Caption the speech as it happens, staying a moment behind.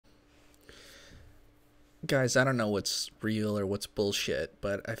Guys, I don't know what's real or what's bullshit,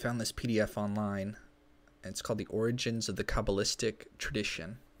 but I found this PDF online, and it's called The Origins of the Kabbalistic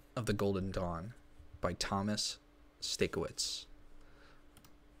Tradition of the Golden Dawn by Tomas Stacewicz.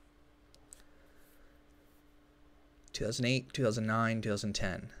 2008, 2009,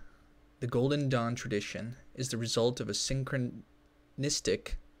 2010. The Golden Dawn tradition is the result of a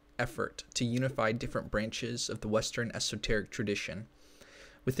synchronistic effort to unify different branches of the Western esoteric tradition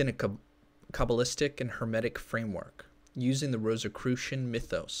within a Kabbalistic and Hermetic framework, using the Rosicrucian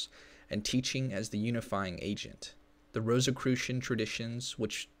mythos and teaching as the unifying agent. The Rosicrucian traditions,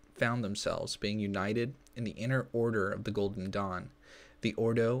 which found themselves being united in the inner order of the Golden Dawn, the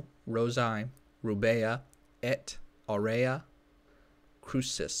Ordo Rosae Rubea et Aurea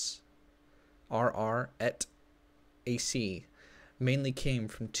Crucis, RR et AC, mainly came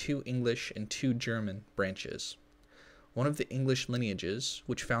from two English and two German branches. One of the English lineages,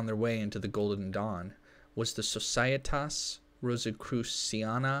 which found their way into the Golden Dawn, was the Societas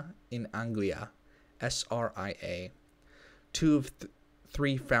Rosicruciana in Anglia, SRIA. Two of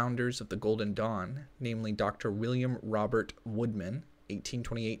three founders of the Golden Dawn, namely Dr. William Robert Woodman,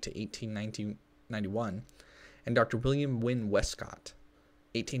 1828 to 1891, and Dr. William Wynne Westcott,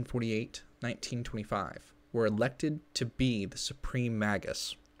 1848-1925, were elected to be the Supreme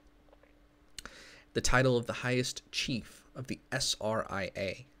Magus, the title of the highest chief of the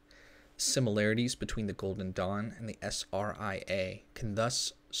SRIA. Similarities between the Golden Dawn and the SRIA can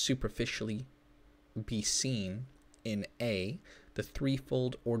thus superficially be seen in A, the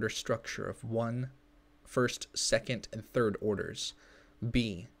threefold order structure of first, second, and third orders,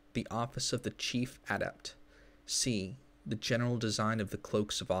 B, the office of the chief adept, C, the general design of the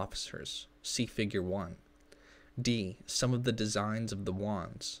cloaks of officers, see Figure 1, D, some of the designs of the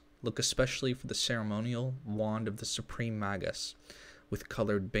wands. Look especially for the ceremonial wand of the Supreme Magus, with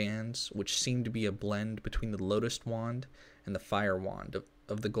colored bands, which seem to be a blend between the lotus wand and the fire wand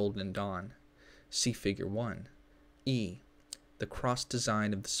of the Golden Dawn. See Figure 1. E, the cross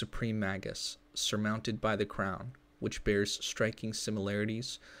design of the Supreme Magus, surmounted by the crown, which bears striking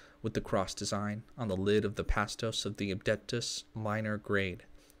similarities with the cross design on the lid of the pastos of the Adeptus Minor grade.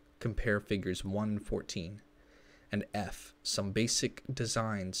 Compare Figures 1 and 14. And F, some basic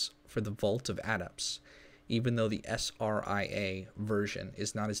designs for the Vault of Adepts, even though the SRIA version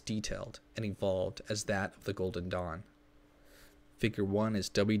is not as detailed and evolved as that of the Golden Dawn. Figure 1 is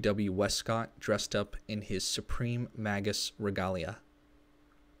W. Westcott dressed up in his Supreme Magus regalia.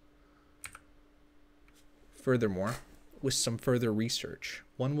 Furthermore, with some further research,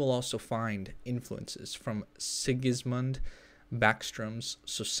 one will also find influences from Sigismund Backstrom's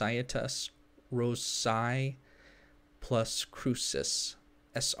Societas Rosae plus Crucis,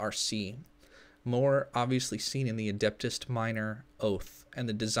 SRC, more obviously seen in the Adeptus Minor Oath, and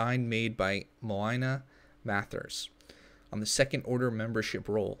the design made by Moina Mathers on the second order membership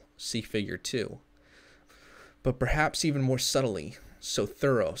roll, see Figure 2. But perhaps even more subtly, so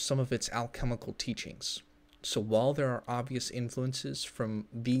thorough some of its alchemical teachings. So while there are obvious influences from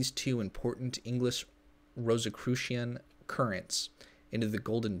these two important English Rosicrucian currents into the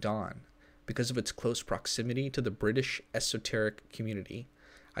Golden Dawn, because of its close proximity to the British esoteric community,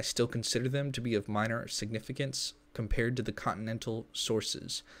 I still consider them to be of minor significance compared to the continental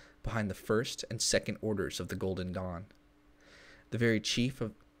sources behind the first and second orders of the Golden Dawn. The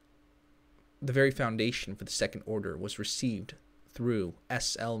very foundation for the second order was received through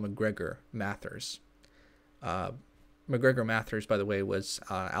S.L. MacGregor Mathers. MacGregor Mathers, by the way, was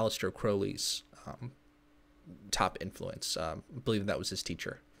Aleister Crowley's top influence. I believe that was his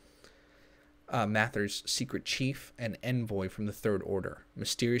teacher. Mathers' secret chief and envoy from the Third Order,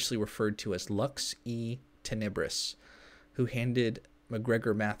 mysteriously referred to as Lux E Tenebris, who handed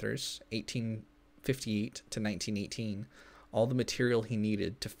MacGregor Mathers, 1858 to 1918, all the material he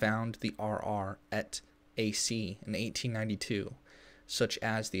needed to found the RR et AC in 1892, such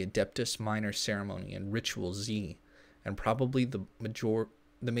as the Adeptus Minor ceremony and Ritual Z, and probably the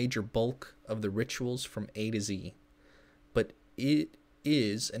major bulk of the rituals from A to Z. But it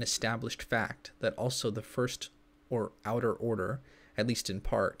is an established fact that also the first or outer order, at least in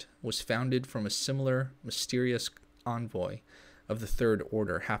part, was founded from a similar mysterious envoy of the Third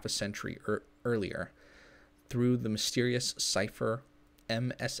Order half a century earlier, through the mysterious cipher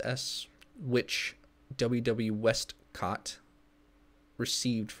MSS, which W. Westcott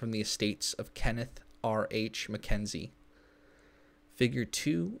received from the estates of Kenneth R. H. Mackenzie. Figure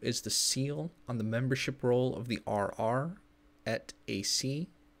 2 is the seal on the membership roll of the RR et AC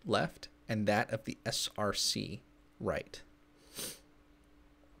left, and that of the SRC right.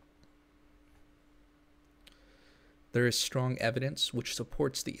 There is strong evidence which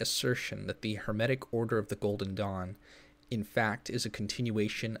supports the assertion that the Hermetic Order of the Golden Dawn, in fact, is a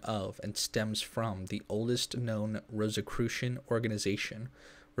continuation of and stems from the oldest known Rosicrucian organization,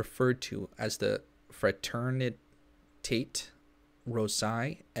 referred to as the Fraternitate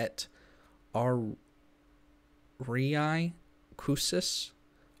Rosae et Aureae Crucis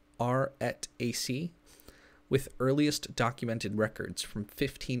R et AC, with earliest documented records from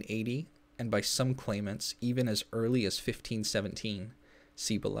 1580 and by some claimants even as early as 1517,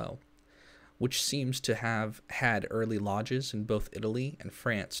 see below, which seems to have had early lodges in both Italy and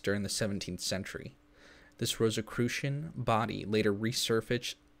France during the 17th century. This Rosicrucian body later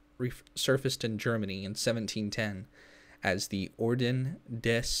resurfaced in Germany in 1710 as the Orden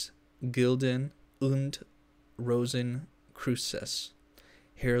des Gilden und Rosenkreuzes,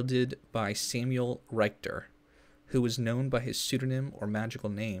 heralded by Samuel Richter, who was known by his pseudonym or magical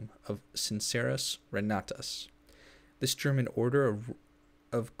name of Sincerus Renatus. This German order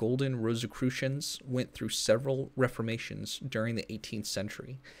of golden Rosicrucians went through several reformations during the 18th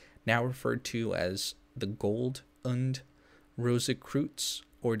century, now referred to as the Gold und Rosenkreuz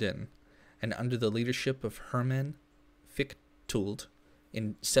Orden, and under the leadership of Hermann Fichtult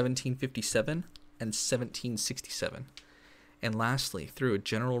in 1757 and 1767. And lastly, through a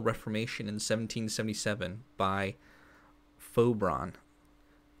general reformation in 1777 by Fobron,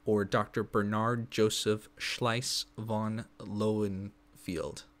 or Dr. Bernard Joseph Schleiss von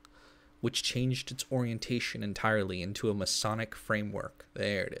Lohenfield, which changed its orientation entirely into a Masonic framework.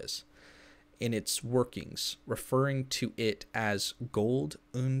 There it is. In its workings, referring to it as Gold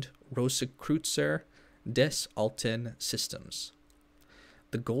und Rosekreuzer des Alten Systems.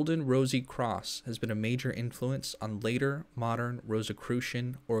 The Golden Rosy Cross has been a major influence on later modern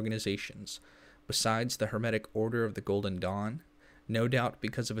Rosicrucian organizations, besides the Hermetic Order of the Golden Dawn, no doubt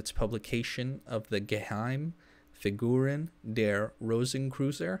because of its publication of the Geheim Figuren der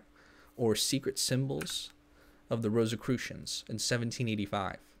Rosenkreuz, or Secret Symbols of the Rosicrucians, in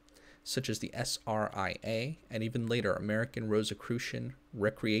 1785, such as the SRIA, and even later American Rosicrucian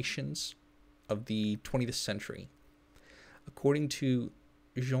Recreations of the 20th century. According to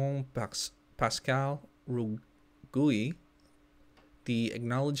Jean-Pascal Rougouy, the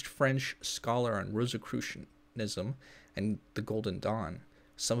acknowledged French scholar on Rosicrucianism and the Golden Dawn,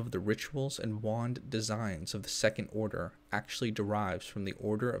 some of the rituals and wand designs of the Second Order actually derives from the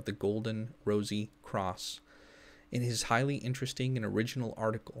Order of the Golden Rosy Cross. In his highly interesting and original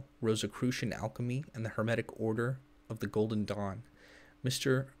article, Rosicrucian Alchemy and the Hermetic Order of the Golden Dawn,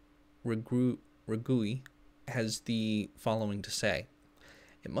 Mr. Rougouy has the following to say.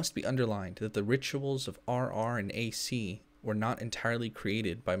 It must be underlined that the rituals of RR and AC were not entirely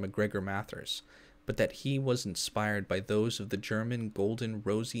created by MacGregor Mathers, but that he was inspired by those of the German Golden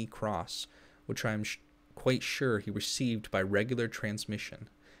Rosy Cross, which I am quite sure he received by regular transmission.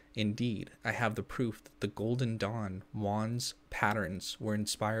 Indeed, I have the proof that the Golden Dawn wand's patterns were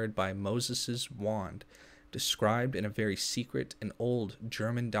inspired by Moses's wand, described in a very secret and old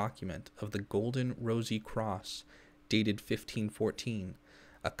German document of the Golden Rosy Cross, dated 1514,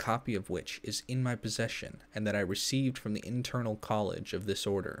 a copy of which is in my possession and that I received from the internal college of this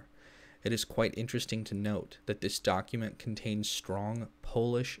order. It is quite interesting to note that this document contains strong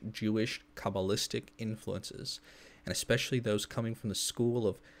Polish, Jewish, Kabbalistic influences, and especially those coming from the school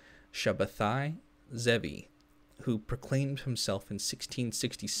of Shabbatai Zevi, who proclaimed himself in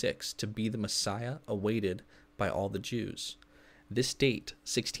 1666 to be the Messiah awaited by all the Jews. This date,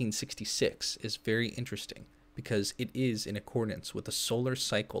 1666, is very interesting because it is in accordance with the solar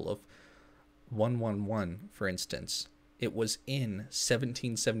cycle of 111, for instance. It was in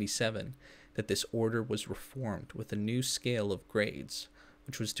 1777 that this order was reformed with a new scale of grades,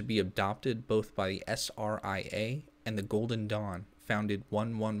 which was to be adopted both by the SRIA and the Golden Dawn, founded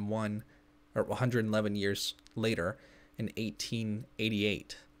 111 years later in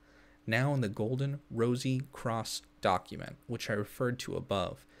 1888. Now in the Golden Rosy Cross document, which I referred to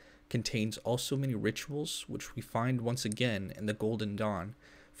above, contains also many rituals which we find once again in the Golden Dawn.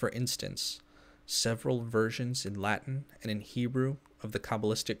 For instance, several versions in Latin and in Hebrew of the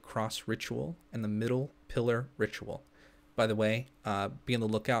Kabbalistic cross ritual and the middle pillar ritual. By the way, be on the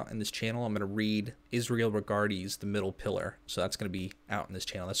lookout in this channel. I'm going to read Israel Regardi's The Middle Pillar. So that's going to be out in this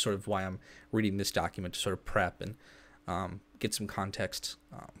channel. That's sort of why I'm reading this document, to sort of prep and get some context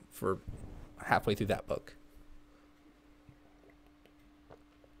for halfway through that book.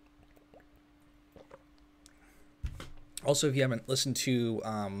 Also, if you haven't listened to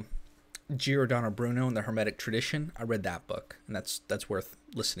Giordano Bruno and the Hermetic Tradition, I read that book, and that's worth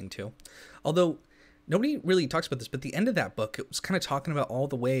listening to. Although nobody really talks about this, but at the end of that book, it was kind of talking about all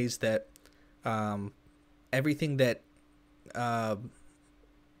the ways that everything that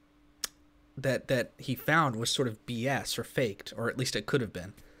that he found was sort of BS or faked, or at least it could have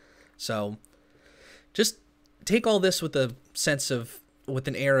been. So just take all this with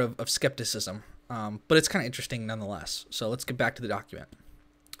an air of skepticism, but it's kind of interesting nonetheless. So let's get back to the document.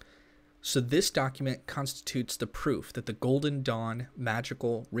 So this document constitutes the proof that the Golden Dawn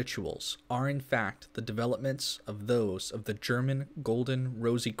magical rituals are in fact the developments of those of the German Golden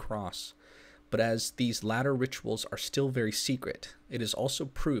Rosy Cross. But as these latter rituals are still very secret, it is also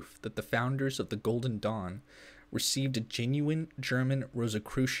proof that the founders of the Golden Dawn received a genuine German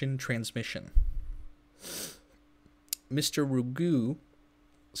Rosicrucian transmission. Mr. Rugu,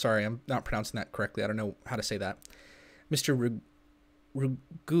 sorry, I'm not pronouncing that correctly. I don't know how to say that. Mr.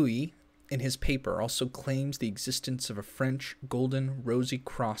 Rugui, in his paper, also claims the existence of a French Golden Rosy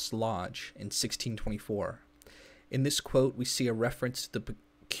Cross Lodge in 1624. In this quote, we see a reference to the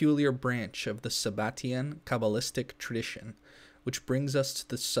peculiar branch of the Sabbatian Kabbalistic tradition, which brings us to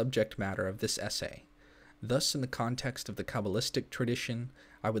the subject matter of this essay. Thus, in the context of the Kabbalistic tradition,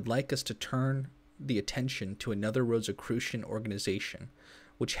 I would like us to turn the attention to another Rosicrucian organization,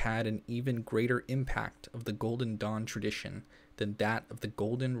 which had an even greater impact of the Golden Dawn tradition than that of the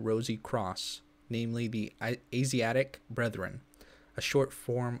Golden Rosy Cross, namely the Asiatic Brethren, a short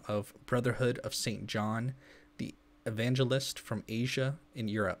form of Brotherhood of St. John, the Evangelist from Asia in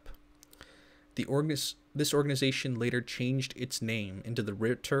Europe. This organization later changed its name into the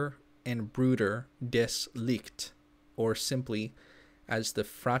Ritter and Bruder des Licht, or simply as the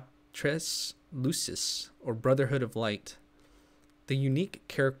Fratres Lucis, or Brotherhood of Light. The unique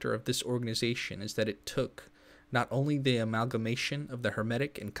character of this organization is that it took not only the amalgamation of the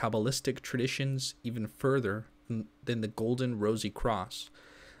Hermetic and Kabbalistic traditions even further than the Golden Rosy Cross,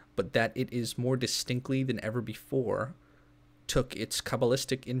 but that it is more distinctly than ever before took its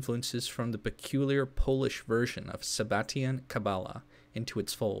Kabbalistic influences from the peculiar Polish version of Sabbatian Qabala into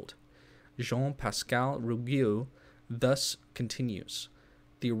its fold. Jean-Pascal Rugiu thus continues,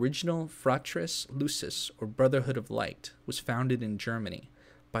 the original Fratres Lucis, or Brotherhood of Light, was founded in Germany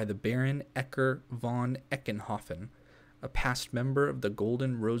by the Baron Ecker von Eckenhofen, a past member of the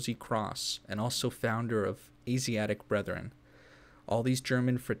Golden Rosy Cross and also founder of Asiatic Brethren. All these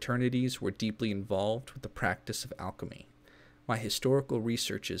German fraternities were deeply involved with the practice of alchemy. My historical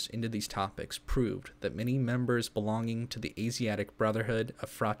researches into these topics proved that many members belonging to the Asiatic Brotherhood of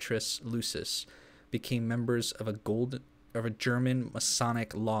Fratres Lucis became members of a German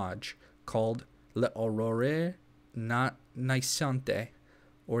Masonic lodge called L'Aurore Naissante,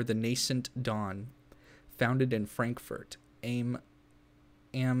 or the Nascent Dawn, founded in Frankfurt am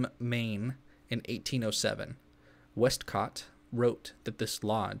Main in 1807. Westcott wrote that this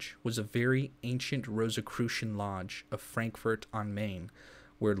lodge was a very ancient Rosicrucian lodge of Frankfurt on Main,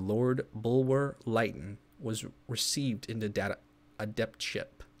 where Lord Bulwer Lytton was received into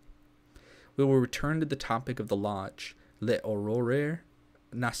adeptship. We will return to the topic of the lodge, L'Aurore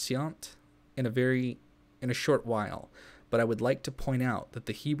Naissante, in a short while, but I would like to point out that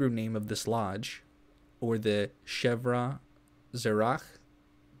the Hebrew name of this lodge, or the Shevra Zerach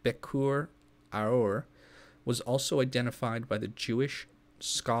Bekur Aor, was also identified by the Jewish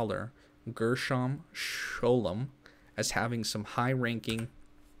scholar Gershom Scholem as having some high-ranking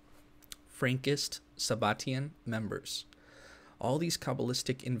Frankist Sabbatian members. All these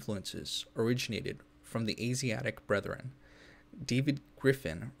Kabbalistic influences originated from the Asiatic Brethren. David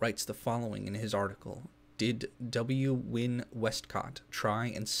Griffin writes the following in his article, Did W. Wynne Westcott try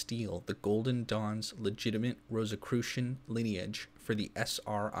and steal the Golden Dawn's legitimate Rosicrucian lineage for the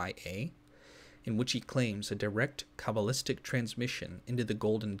SRIA? In which he claims a direct Kabbalistic transmission into the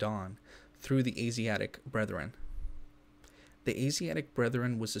Golden Dawn through the Asiatic Brethren. The Asiatic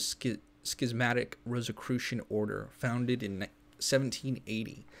Brethren was a schismatic Rosicrucian order founded in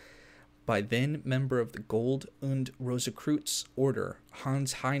 1780 by then member of the Gold und Rosicrucian Order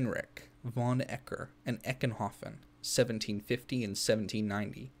Hans Heinrich von Ecker and Eckenhofen, 1750 and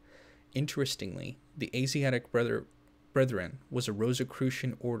 1790. Interestingly, the Asiatic Brethren was a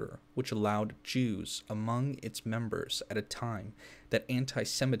Rosicrucian order which allowed Jews among its members at a time that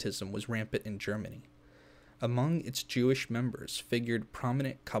anti-Semitism was rampant in Germany. Among its Jewish members figured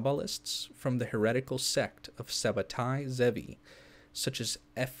prominent Kabbalists from the heretical sect of Sabbatai Zevi, such as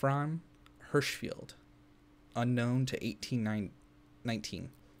Ephraim Hirschfeld, unknown to 1819,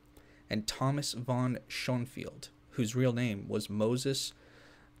 and Thomas von Schoenfeld, whose real name was Moses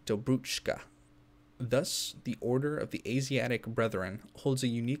Dobruchka. Thus, the Order of the Asiatic Brethren holds a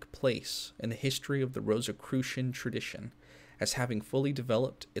unique place in the history of the Rosicrucian tradition, as having fully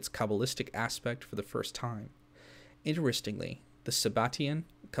developed its Kabbalistic aspect for the first time. Interestingly, the Sabbatian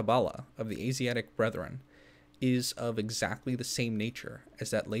Qabala of the Asiatic Brethren is of exactly the same nature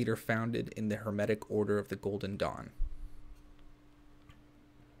as that later founded in the Hermetic Order of the Golden Dawn.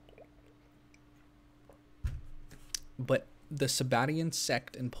 But the Sabbatian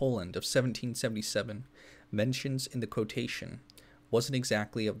sect in Poland of 1777 mentions in the quotation wasn't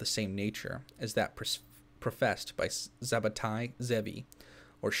exactly of the same nature as that professed by Zabbatai Zevi,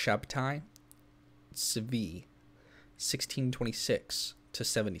 or Shabtai Zevi, 1626 to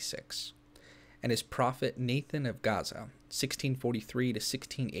 76, and his prophet Nathan of Gaza, 1643 to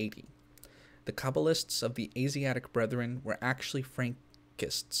 1680. The Kabbalists of the Asiatic Brethren were actually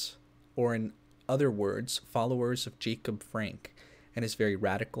Frankists, or in other words, followers of Jacob Frank and his very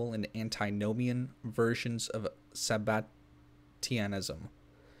radical and antinomian versions of Sabbatianism.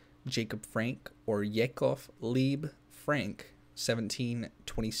 Jacob Frank, or Yakov Lieb Frank,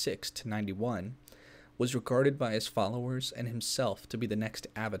 1726 to 91, was regarded by his followers and himself to be the next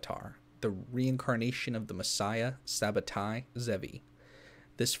avatar, the reincarnation of the Messiah Sabbatai Zevi.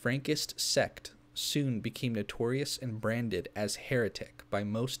 This Frankist sect soon became notorious and branded as heretic by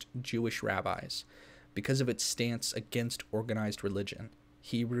most Jewish rabbis because of its stance against organized religion,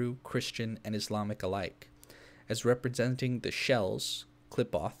 Hebrew, Christian, and Islamic alike, as representing the shells,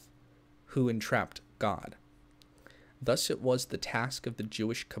 Klippoth, who entrapped God. Thus it was the task of the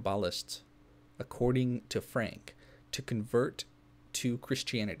Jewish Kabbalists, according to Frank, to convert to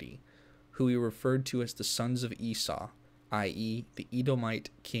Christianity, who he referred to as the sons of Esau, i.e. the Edomite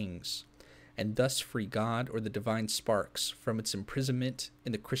kings, and thus free God or the divine sparks from its imprisonment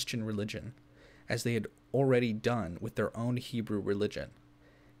in the Christian religion, as they had already done with their own Hebrew religion.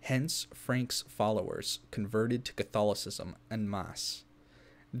 Hence, Frank's followers converted to Catholicism en masse.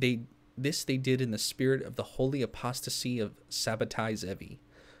 This they did in the spirit of the holy apostasy of Sabbatai Zevi,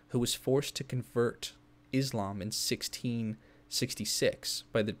 who was forced to convert Islam in 1666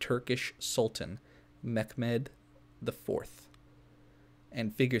 by the Turkish Sultan Mehmed IV.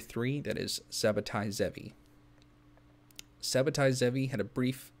 And figure 3, that is Sabbatai Zevi. Sabbatai Zevi had a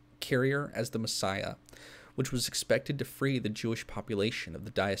brief career as the Messiah, which was expected to free the Jewish population of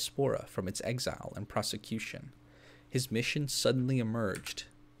the diaspora from its exile and prosecution. His mission suddenly emerged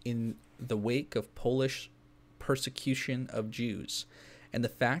in the wake of Polish persecution of Jews, and the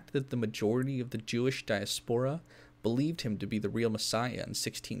fact that the majority of the Jewish diaspora believed him to be the real Messiah in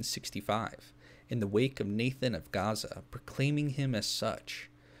 1665, in the wake of Nathan of Gaza proclaiming him as such.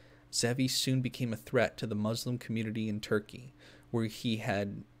 Zevi soon became a threat to the Muslim community in Turkey, where he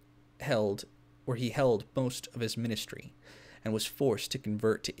held most of his ministry, and was forced to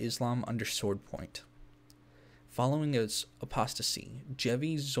convert to Islam under sword point. Following his apostasy,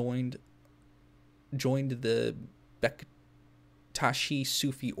 Zevi joined the Bektashi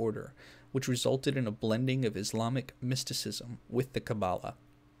Sufi order, which resulted in a blending of Islamic mysticism with the Qabala.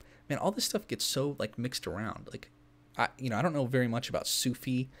 Man, all this stuff gets so mixed around. I don't know very much about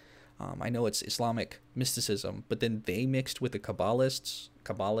Sufi. I know it's Islamic mysticism, but then they mixed with the Kabbalists.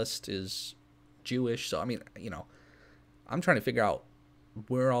 Kabbalist is Jewish, so I'm trying to figure out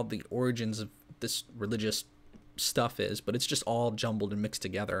where all the origins of this religious stuff is, but it's just all jumbled and mixed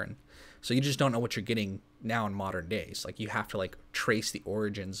together, and so you just don't know what you're getting now in modern days. You have to trace the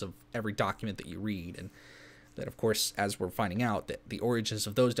origins of every document that you read, and that, of course, as we're finding out, that the origins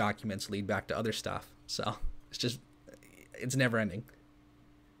of those documents lead back to other stuff. So it's never ending.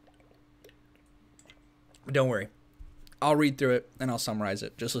 But don't worry, I'll read through it and I'll summarize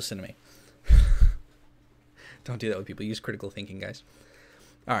it. Just listen to me. Don't do that with people. Use critical thinking, guys.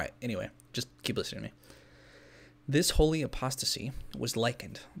 All right, anyway, just keep listening to me. This holy apostasy was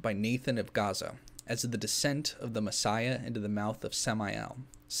likened by Nathan of Gaza as the descent of the Messiah into the mouth of Samael,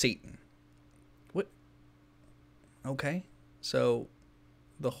 Satan. What? Okay, so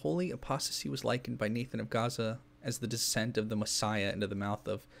the holy apostasy was likened by Nathan of Gaza as the descent of the Messiah into the mouth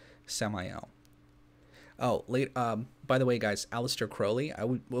of Samael. Oh, by the way, guys, Aleister Crowley, I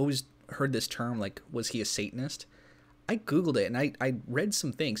always heard this term, was he a Satanist? I Googled it, and I read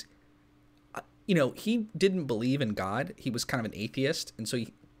some things. He didn't believe in God. He was kind of an atheist, and so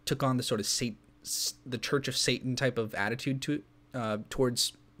he took on the sort of the Church of Satan type of attitude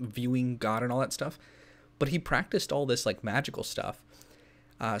towards viewing God and all that stuff. But he practiced all this magical stuff.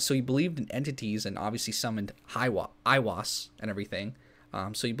 So he believed in entities and obviously summoned Iwas and everything.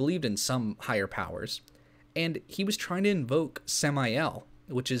 So he believed in some higher powers. And he was trying to invoke Samael,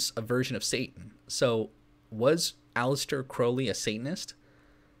 which is a version of Satan. So was Aleister Crowley a Satanist?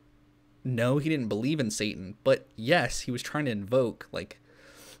 No, he didn't believe in Satan. But yes, he was trying to invoke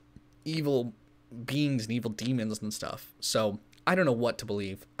evil beings and evil demons and stuff. So I don't know what to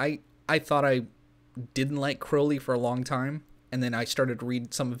believe. I thought I didn't like Crowley for a long time. And then I started to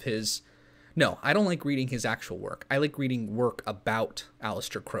read some of his No, I don't like reading his actual work. I like reading work about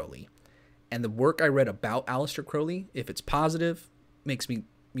Aleister Crowley. And the work I read about Aleister Crowley, if it's positive, makes me,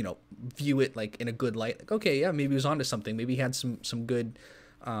 view it like in a good light. Like, okay, yeah, maybe he was onto something. Maybe he had some good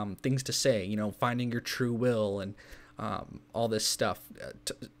things to say, finding your true will and all this stuff,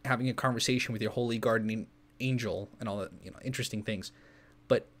 having a conversation with your holy guardian angel and all that, interesting things.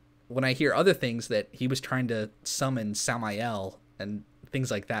 But when I hear other things that he was trying to summon Samael and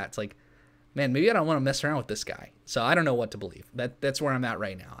things like that, it's like, man, maybe I don't want to mess around with this guy. So I don't know what to believe. That's where I'm at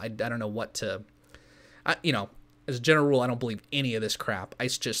right now. I don't know what to, as a general rule, I don't believe any of this crap.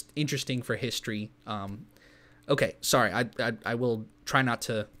 It's just interesting for history. Okay, sorry, I will try not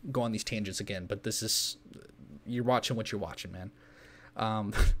to go on these tangents again, but you're watching what you're watching, man.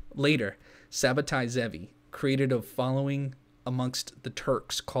 Later, Sabbatai Zevi created a following amongst the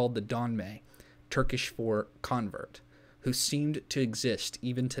Turks called the Donme, Turkish for convert, who seemed to exist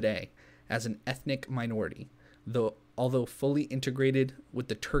even today as an ethnic minority, although fully integrated with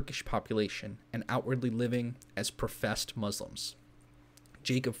the Turkish population and outwardly living as professed Muslims.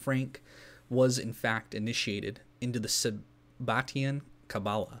 Jacob Frank was in fact initiated into the Sabbatian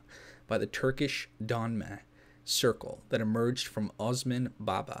Qabala by the Turkish Donme circle that emerged from Osman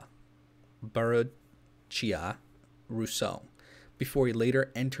Baba, Baruchia Rousseau, before he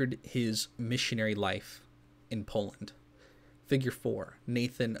later entered his missionary life in Poland. Figure 4,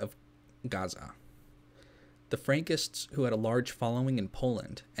 Nathan of Gaza. The Frankists, who had a large following in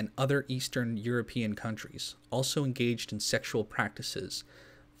Poland and other Eastern European countries, also engaged in sexual practices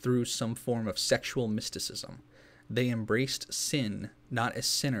through some form of sexual mysticism. They embraced sin not as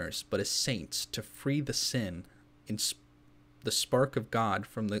sinners but as saints to free the sin in the spark of God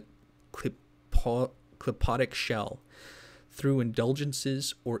from the clipotic shell through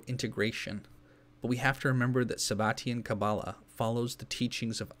indulgences or integration. But we have to remember that Sabbatian Qabala follows the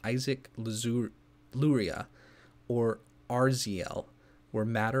teachings of Isaac Luria or Arziel, where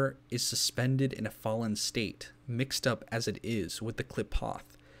matter is suspended in a fallen state, mixed up as it is with the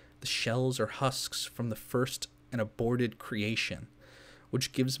klipoth, the shells or husks from the first and aborted creation,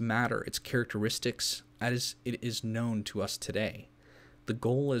 which gives matter its characteristics as it is known to us today. The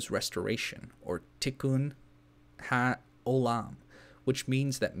goal is restoration, or tikkun ha-olam, which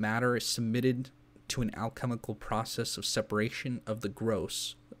means that matter is submitted to an alchemical process of separation of the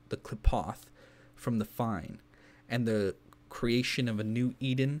gross, the klipoth, from the fine, and the creation of a new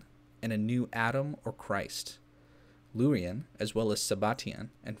Eden and a new Adam or Christ. Lurian, as well as Sabbatian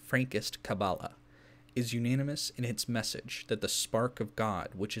and Frankist Qabala, is unanimous in its message that the spark of God,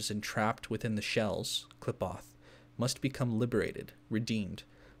 which is entrapped within the shells, klipoth, must become liberated, redeemed,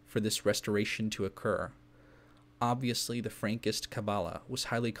 for this restoration to occur. Obviously, the Frankist Qabala was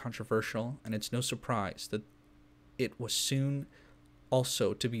highly controversial, and it's no surprise that it was soon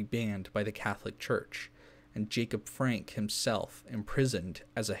also to be banned by the Catholic Church, and Jacob Frank himself imprisoned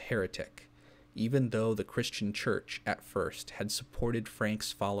as a heretic, even though the Christian Church at first had supported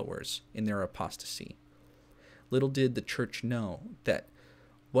Frank's followers in their apostasy. Little did the Church know that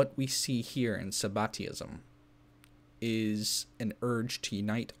what we see here in Sabbatism is an urge to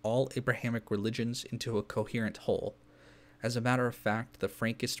unite all Abrahamic religions into a coherent whole. As a matter of fact, the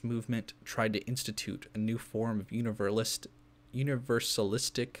Frankist movement tried to institute a new form of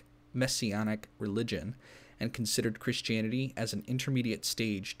universalistic messianic religion and considered Christianity as an intermediate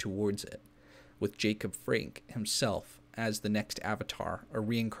stage towards it, with Jacob Frank himself as the next avatar, a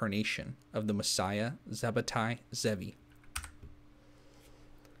reincarnation of the Messiah Sabbatai Zevi.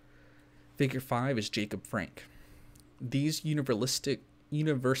 Figure 5 is Jacob Frank. These universalistic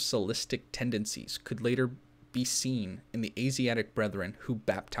tendencies could later be seen in the Asiatic Brethren, who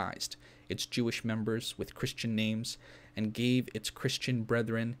baptized its Jewish members with Christian names and gave its Christian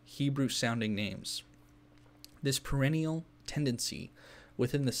brethren Hebrew-sounding names. This perennial tendency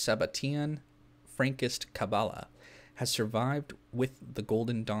within the Sabbatian Frankist Qabala has survived with the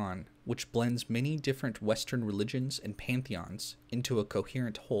Golden Dawn, which blends many different Western religions and pantheons into a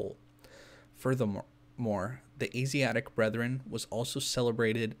coherent whole. Furthermore, the Asiatic Brethren was also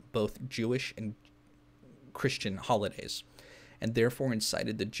celebrated both Jewish and Christian holidays, and therefore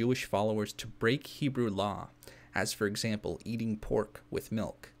incited the Jewish followers to break Hebrew law, as for example, eating pork with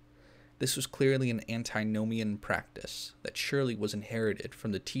milk. This was clearly an antinomian practice that surely was inherited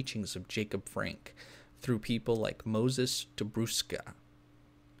from the teachings of Jacob Frank through people like Moses Dobruska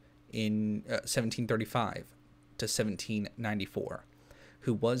in 1735 to 1794,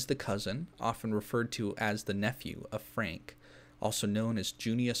 who was the cousin, often referred to as the nephew, of Frank, also known as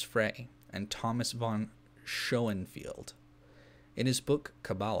Junius Frey and Thomas von Schoenfield. In his book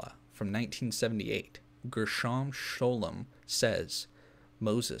Qabala from 1978, Gershom Scholem says,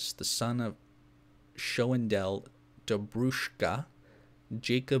 Moses, the son of Schoendel Dobruschka,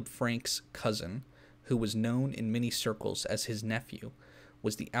 Jacob Frank's cousin, who was known in many circles as his nephew,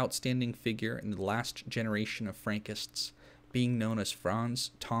 was the outstanding figure in the last generation of Frankists, being known as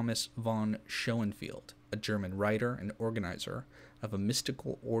Franz Thomas von Schoenfeld, a German writer and organizer of a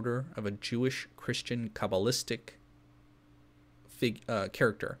mystical order of a Jewish Christian Kabbalistic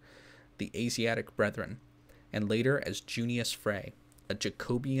character, the Asiatic Brethren, and later as Junius Frey, a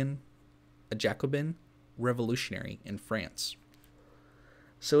Jacobin revolutionary in France.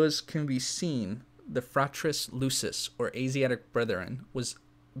 So as can be seen, the Fratres Lucis, or Asiatic Brethren, was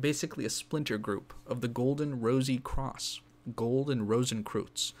basically a splinter group of the Golden Rosy Cross, Golden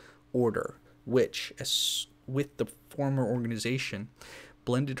Rosenkreuz order, which, as with the former organization,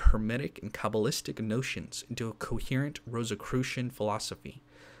 blended Hermetic and Kabbalistic notions into a coherent Rosicrucian philosophy.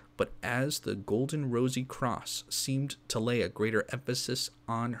 But as the Golden Rosy Cross seemed to lay a greater emphasis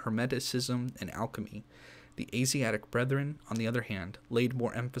on Hermeticism and alchemy, the Asiatic Brethren, on the other hand, laid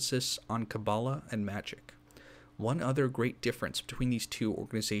more emphasis on Qabala and magic. One other great difference between these two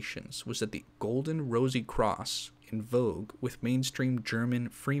organizations was that the Golden Rosy Cross, in vogue with mainstream German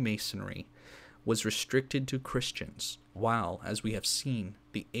Freemasonry, was restricted to Christians, while, as we have seen,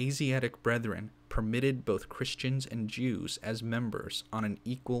 the Asiatic Brethren permitted both Christians and Jews as members on an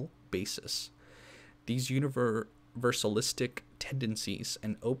equal basis. These universalistic tendencies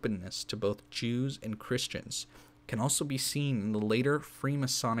and openness to both Jews and Christians can also be seen in the later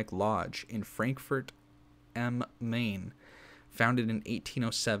Freemasonic Lodge in Frankfurt am Main, founded in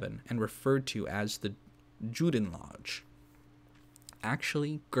 1807 and referred to as the Juden Lodge.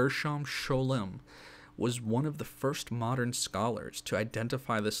 Actually, Gershom Scholem was one of the first modern scholars to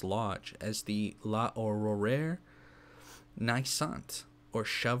identify this lodge as the La Aurore Naissante, or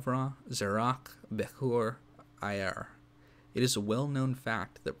Chevra Zerach Bechur Ayer. It is a well-known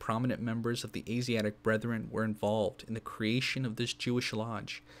fact that prominent members of the Asiatic Brethren were involved in the creation of this Jewish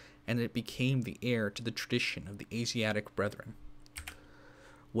lodge, and it became the heir to the tradition of the Asiatic Brethren.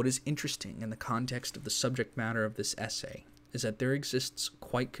 What is interesting in the context of the subject matter of this essay is that there exists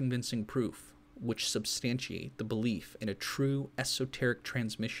quite convincing proof which substantiate the belief in a true esoteric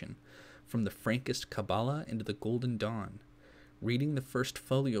transmission from the Frankist Qabala into the Golden Dawn. Reading the first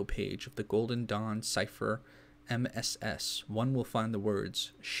folio page of the Golden Dawn cipher MSS, one will find the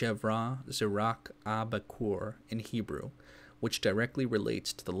words Chevra Zerach Abakur in Hebrew, which directly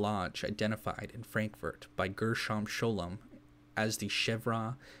relates to the lodge identified in Frankfurt by Gershom Scholem as the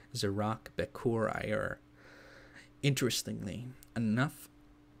Chevra Zerach Bekur Ayer. Interestingly enough,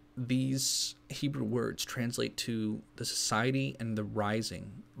 these Hebrew words translate to the society and the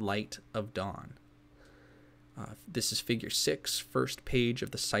rising light of dawn. This is figure 6, first page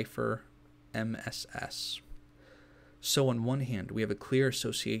of the cipher MSS. So on one hand, we have a clear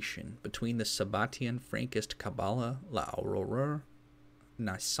association between the Sabbatian Frankist Qabala, La Aurore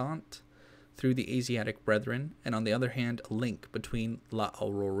Naissante, through the Asiatic Brethren, and on the other hand, a link between La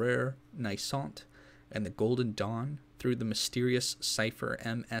Aurore Naissante and the Golden Dawn through the mysterious cipher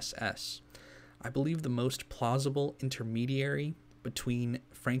MSS. I believe the most plausible intermediary between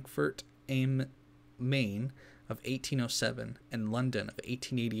Frankfurt am Main of 1807 and London of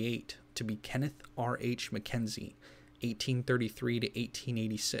 1888 to be Kenneth R.H. Mackenzie, 1833 to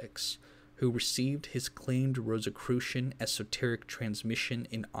 1886, who received his claimed Rosicrucian esoteric transmission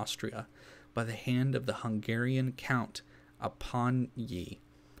in Austria by the hand of the Hungarian Count Aponyi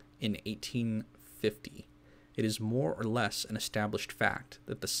in 1850. It is more or less an established fact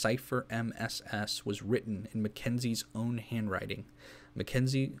that the cipher MSS was written in Mackenzie's own handwriting.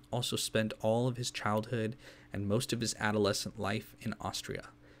 Mackenzie also spent all of his childhood and most of his adolescent life in Austria,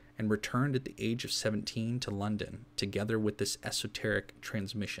 and returned at the age of 17 to London together with this esoteric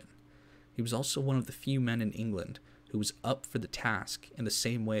transmission. He was also one of the few men in England who was up for the task in the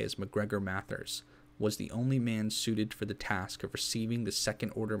same way as MacGregor Mathers was the only man suited for the task of receiving the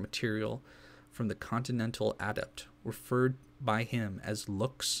second-order material from the Continental Adept, referred by him as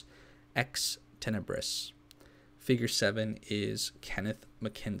Lux ex Tenebris. Figure 7 is Kenneth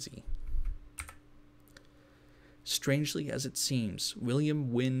Mackenzie. Strangely as it seems,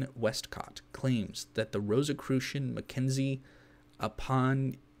 William Wynne Westcott claims that the Rosicrucian Mackenzie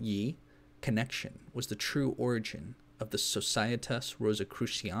Aponyi connection was the true origin of the Societas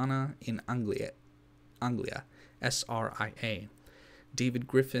Rosicruciana in Anglia, SRIA. David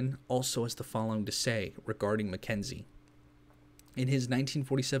Griffin also has the following to say regarding Mackenzie. In his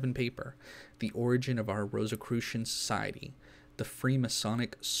 1947 paper, The Origin of Our Rosicrucian Society, the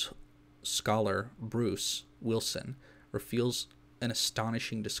Freemasonic scholar Bruce Wilson reveals an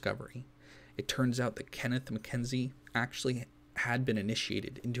astonishing discovery. It turns out that Kenneth Mackenzie actually had been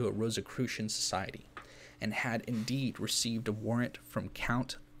initiated into a Rosicrucian society, and had indeed received a warrant from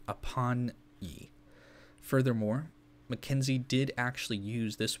Count Aponyi. Furthermore, Mackenzie did actually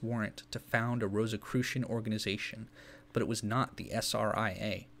use this warrant to found a Rosicrucian organization, but it was not the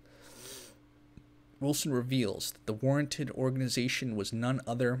SRIA. Wilson reveals that the warranted organization was none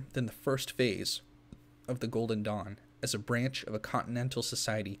other than the first phase of the Golden Dawn, as a branch of a continental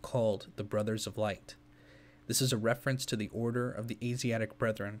society called the Brothers of Light. This is a reference to the Order of the Asiatic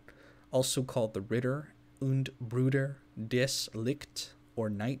Brethren, also called the Ritter und Bruder des Licht, or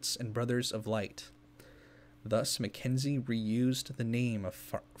Knights and Brothers of Light. Thus, Mackenzie reused the name of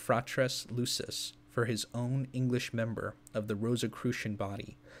Fratres Lucis for his own English member of the Rosicrucian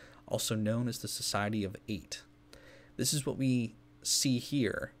body, also known as the Society of Eight. This is what we see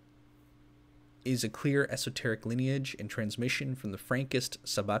here, is a clear esoteric lineage and transmission from the Frankist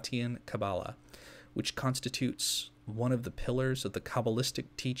Sabbatian Qabala, which constitutes one of the pillars of the Kabbalistic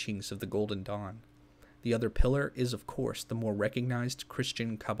teachings of the Golden Dawn. The other pillar is, of course, the more recognized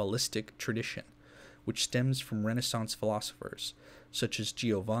Christian Kabbalistic tradition, which stems from Renaissance philosophers, such as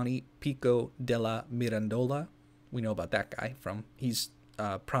Giovanni Pico della Mirandola. We know about that guy he's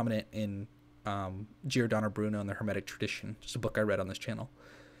prominent in Giordano Bruno and the Hermetic tradition, just a book I read on this channel.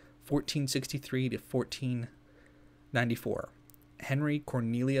 1463 to 1494. Henry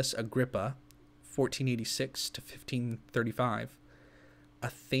Cornelius Agrippa, 1486 to 1535.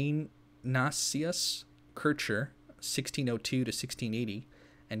 Athanasius Kircher, 1602 to 1680.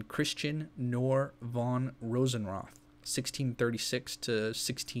 And Christian Nor von Rosenroth, 1636 to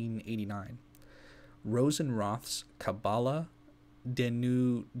 1689. Rosenroth's Qabala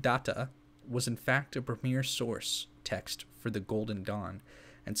Denudata was in fact a premier source text for the Golden Dawn,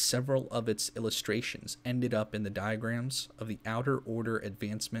 and several of its illustrations ended up in the diagrams of the Outer Order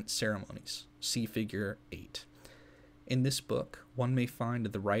advancement ceremonies. See Figure 8. In this book, one may find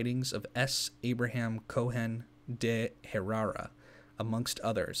the writings of S. Abraham Cohen de Herrera, amongst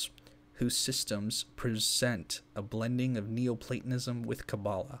others, whose systems present a blending of Neoplatonism with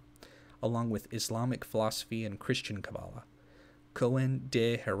Qabala, along with Islamic philosophy and Christian Qabala. Cohen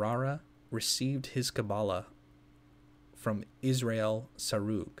de Herrera received his Qabala from Israel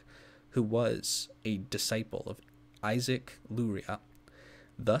Sarug, who was a disciple of Isaac Luria.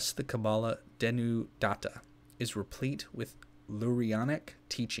 Thus, the Qabala Denudata is replete with Lurianic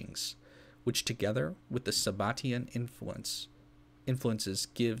teachings, which together with the Sabbatian influences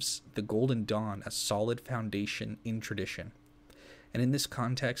gives the Golden Dawn a solid foundation in tradition. And in this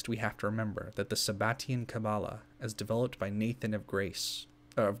context, we have to remember that the Sabbatian Qabala, as developed by Nathan of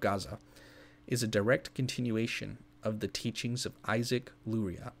Gaza, is a direct continuation of the teachings of Isaac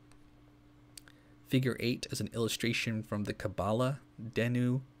Luria. Figure 8 is an illustration from the Qabala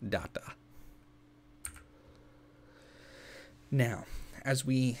Denudata. Now, as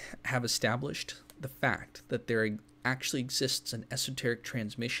we have established the fact that there actually exists an esoteric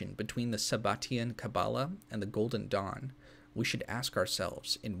transmission between the Sabbatian Qabala and the Golden Dawn, we should ask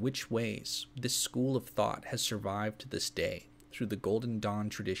ourselves in which ways this school of thought has survived to this day through the Golden Dawn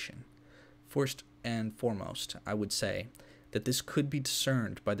tradition. First and foremost, I would say that this could be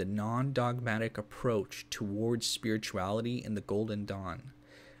discerned by the non-dogmatic approach towards spirituality in the Golden Dawn.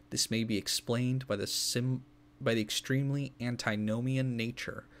 This may be explained by the extremely antinomian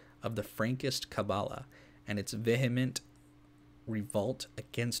nature of the Frankist Qabala and its vehement revolt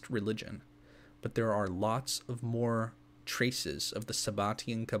against religion. But there are lots of more traces of the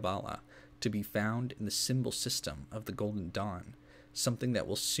Sabbatian Qabala to be found in the symbol system of the Golden Dawn, something that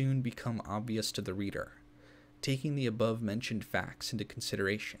will soon become obvious to the reader. Taking the above-mentioned facts into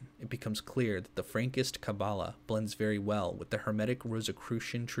consideration, it becomes clear that the Frankist Qabala blends very well with the Hermetic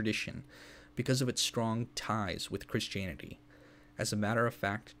Rosicrucian tradition because of its strong ties with Christianity. As a matter of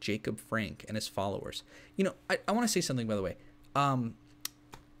fact, Jacob Frank and his followers... I want to say something, by the way.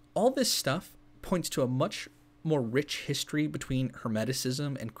 All this stuff points to a much more rich history between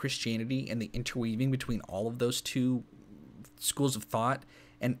Hermeticism and Christianity and the interweaving between all of those two schools of thought.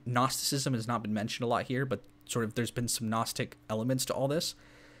 And Gnosticism has not been mentioned a lot here, but sort of there's been some Gnostic elements to all this.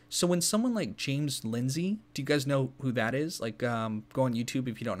 So when someone like James Lindsay, do you guys know who that is? Like, go on YouTube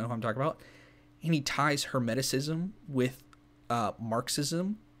if you don't know who I'm talking about. And he ties Hermeticism with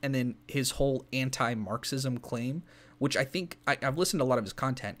Marxism, and then his whole anti-Marxism claim, which I think I've listened to a lot of his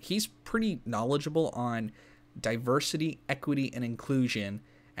content. He's pretty knowledgeable on diversity, equity, and inclusion,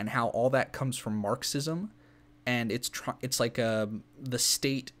 and how all that comes from Marxism. And it's like the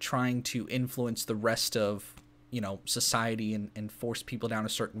state trying to influence the rest of society and force people down a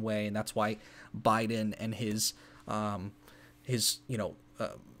certain way, and that's why Biden and his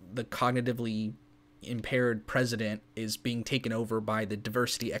the cognitively impaired president is being taken over by the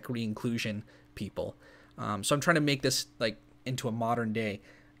diversity, equity, inclusion people. So I'm trying to make this like into a modern day.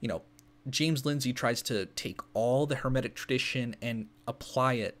 You know, James Lindsay tries to take all the Hermetic tradition and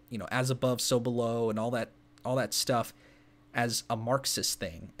apply it, you know, as above, so below, and all that stuff as a Marxist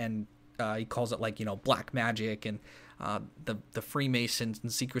thing, and he calls it like, you know, black magic and the Freemasons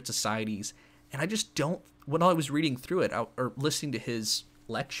and secret societies. And I just don't. When I was reading through it or listening to his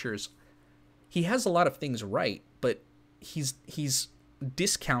lectures, he has a lot of things right, but he's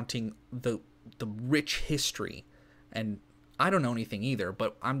discounting the rich history. And I don't know anything either,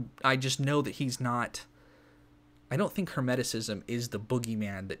 but I just know that he's not. I don't think Hermeticism is the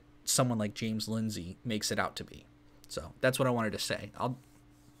boogeyman that someone like James Lindsay makes it out to be. So that's what I wanted to say. I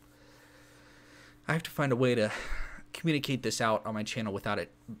have to find a way to communicate this out on my channel without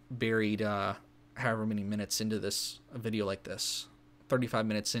it buried however many minutes into a video like this. 35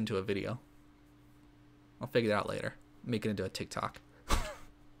 minutes into a video. I'll figure that out later. Make it into a TikTok.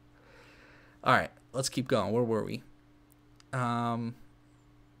 Alright, let's keep going. Where were we?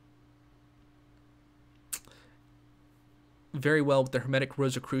 Very well with the Hermetic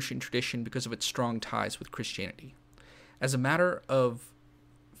Rosicrucian tradition because of its strong ties with Christianity. As a matter of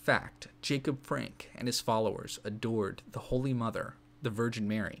fact, Jacob Frank and his followers adored the Holy Mother, the Virgin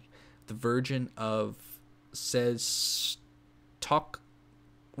Mary, the Virgin of Czestochowa,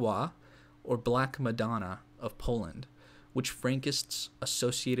 or Black Madonna of Poland, which Frankists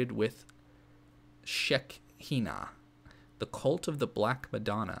associated with Shekinah, the cult of the Black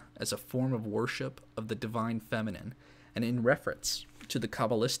Madonna as a form of worship of the divine feminine, and in reference to the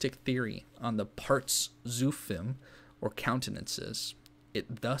Kabbalistic theory on the parts Zufim, or countenances.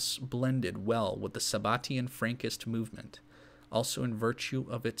 It thus blended well with the Sabbatian Frankist movement, also in virtue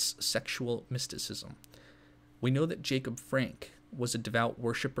of its sexual mysticism. We know that Jacob Frank was a devout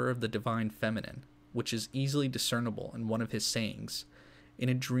worshipper of the divine feminine, which is easily discernible in one of his sayings. In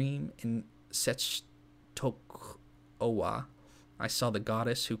a dream in Czestochowa, I saw the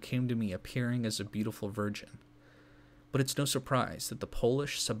goddess who came to me appearing as a beautiful virgin. But it's no surprise that the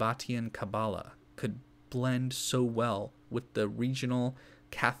Polish Sabbatian Qabala could blend so well with the regional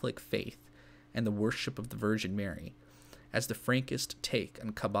Catholic faith and the worship of the Virgin Mary, as the Frankist take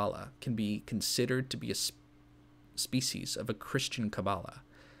on Qabala can be considered to be a species of a Christian Qabala,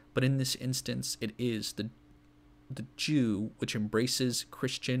 but in this instance it is the Jew which embraces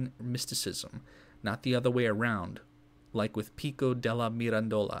Christian mysticism, not the other way around, like with Pico della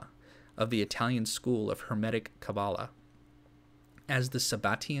Mirandola of the Italian school of Hermetic Qabala. As the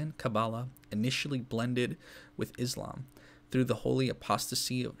Sabbatian Qabala initially blended with Islam through the holy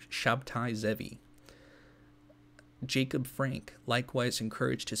apostasy of Shabtai Zevi, Jacob Frank likewise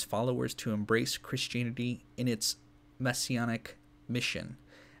encouraged his followers to embrace Christianity in its messianic mission,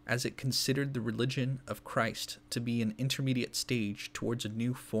 as it considered the religion of Christ to be an intermediate stage towards a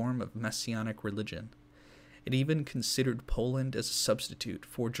new form of messianic religion. It even considered Poland as a substitute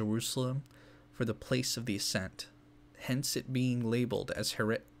for Jerusalem for the place of the ascent, hence it being labeled as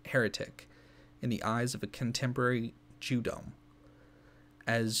heretic in the eyes of a contemporary Jewdom.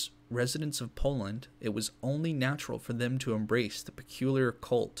 As residents of Poland, it was only natural for them to embrace the peculiar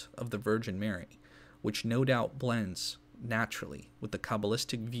cult of the Virgin Mary, which no doubt blends naturally with the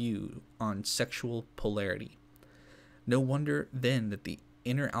Kabbalistic view on sexual polarity. No wonder then that the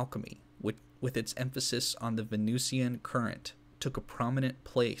inner alchemy, with its emphasis on the Venusian current, took a prominent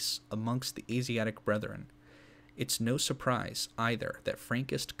place amongst the Asiatic brethren. It's no surprise either that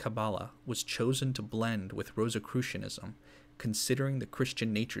Frankist Qabala was chosen to blend with Rosicrucianism, considering the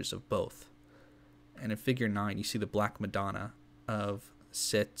Christian natures of both. And in Figure 9, you see the Black Madonna of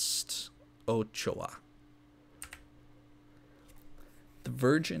Czestochowa. The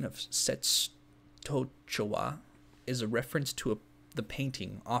Virgin of Czestochowa is a reference to the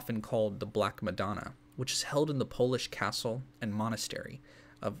painting often called the Black Madonna, which is held in the Polish castle and monastery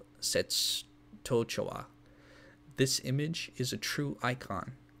of Czestochowa. This image is a true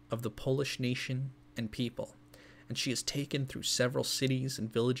icon of the Polish nation and people, and she is taken through several cities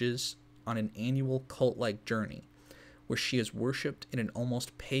and villages on an annual cult-like journey, where she is worshipped in an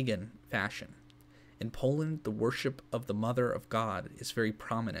almost pagan fashion. In Poland, the worship of the Mother of God is very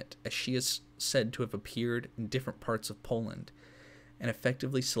prominent, as she is said to have appeared in different parts of Poland, and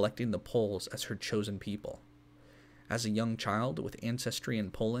effectively selecting the Poles as her chosen people. As a young child with ancestry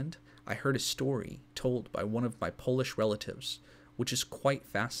in Poland, I heard a story told by one of my Polish relatives, which is quite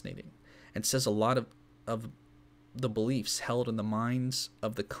fascinating, and says a lot of the beliefs held in the minds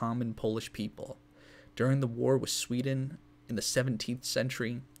of the common Polish people. During the war with Sweden in the 17th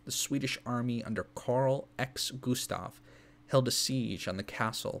century, the Swedish army under Karl X. Gustav held a siege on the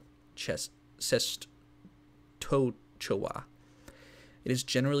castle Czestochowa. It is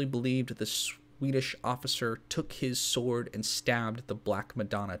generally believed the Swedish officer took his sword and stabbed the Black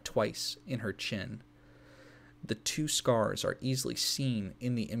Madonna twice in her chin. The two scars are easily seen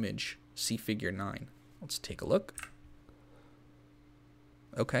in the image. See figure 9. Let's take a look.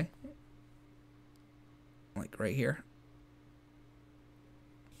 Okay. Like right here.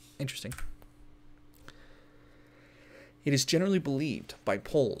 Interesting. It is generally believed by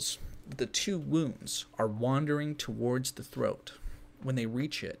Poles that the two wounds are wandering towards the throat. When they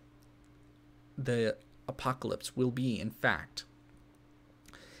reach it, the apocalypse will be, in fact,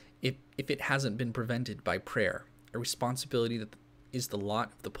 if it hasn't been prevented by prayer, a responsibility that is the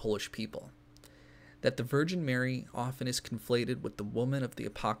lot of the Polish people. That the Virgin Mary often is conflated with the woman of the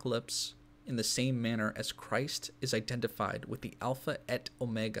apocalypse in the same manner as Christ is identified with the Alpha et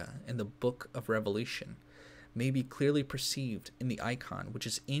Omega in the Book of Revelation may be clearly perceived in the icon which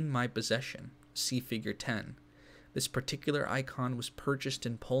is in my possession. See figure 10. This particular icon was purchased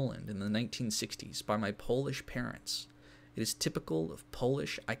in Poland in the 1960s by my Polish parents. It is typical of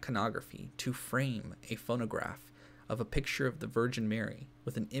Polish iconography to frame a photograph of a picture of the Virgin Mary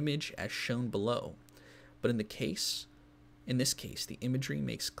with an image as shown below. But in this case, the imagery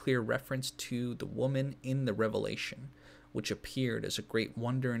makes clear reference to the woman in the Revelation, which appeared as a great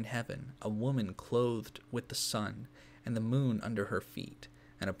wonder in heaven, a woman clothed with the sun and the moon under her feet,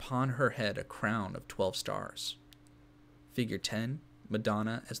 and upon her head a crown of 12 stars. Figure 10,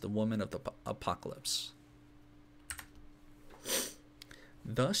 Madonna as the woman of the apocalypse.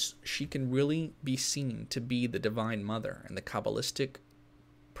 Thus, she can really be seen to be the Divine Mother and the Kabbalistic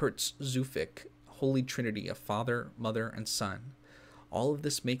Pertzufik Holy Trinity of Father, Mother, and Son. All of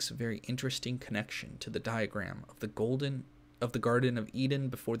this makes a very interesting connection to the diagram of the Garden of Eden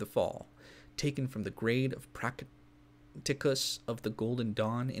before the fall, taken from the grade of Practicus of the Golden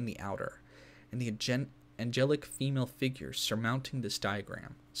Dawn in the outer, and the angelic female figure surmounting this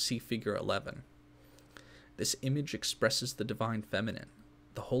diagram. See figure 11. This image expresses the divine feminine,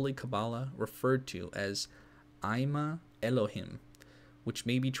 the holy Qabala referred to as Ima Elohim, which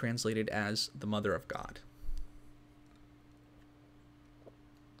may be translated as the Mother of God.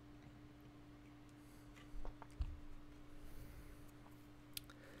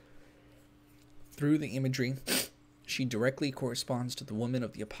 Through the imagery, she directly corresponds to the woman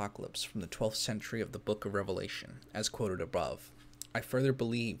of the apocalypse from the 12th century of the Book of Revelation, as quoted above. I further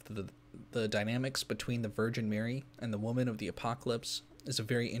believe that the dynamics between the Virgin Mary and the woman of the apocalypse is a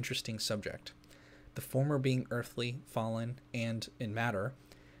very interesting subject. The former being earthly, fallen, and, in matter,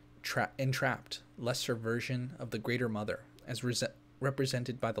 entrapped, lesser version of the greater mother, as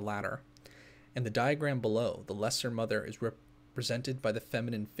represented by the latter. In the diagram below, the lesser mother is represented by the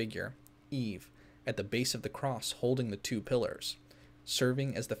feminine figure, Eve, at the base of the cross holding the two pillars,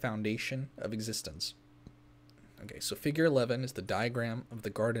 serving as the foundation of existence. Okay, so figure 11 is the diagram of the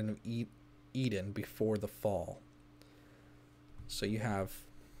Garden of Eden before the fall. So you have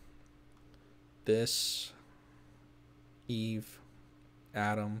this, Eve,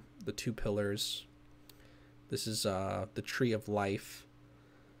 Adam, the two pillars. This is the tree of life,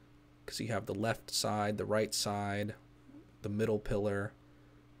 because you have the left side, the right side, the middle pillar,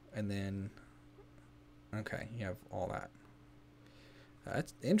 and then, okay, you have all that.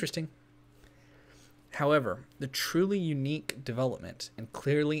 That's interesting. However, the truly unique development and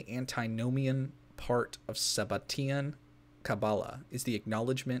clearly antinomian part of Sabbatean Qabala is the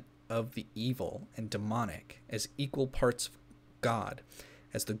acknowledgement of the evil and demonic as equal parts of God,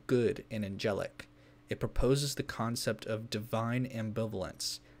 as the good and angelic. It proposes the concept of divine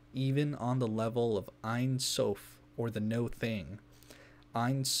ambivalence, even on the level of Ein Sof, or the no thing.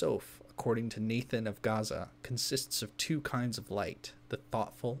 Ein Sof, according to Nathan of Gaza, consists of two kinds of light, the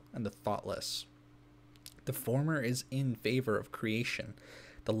thoughtful and the thoughtless. The former is in favor of creation,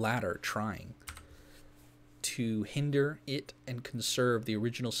 the latter trying to hinder it and conserve the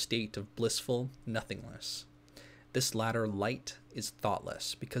original state of blissful nothingness. This latter light is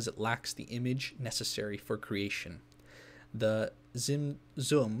thoughtless because it lacks the image necessary for creation. The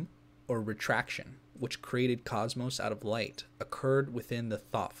Zimzum, or retraction, which created cosmos out of light, occurred within the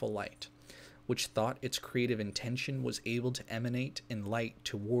thoughtful light, which thought its creative intention was able to emanate in light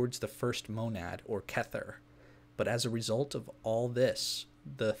towards the first monad, or Kether. But as a result of all this,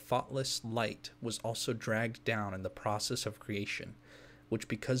 the thoughtless light was also dragged down in the process of creation, which,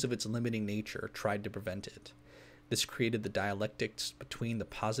 because of its limiting nature, tried to prevent it. This created the dialectics between the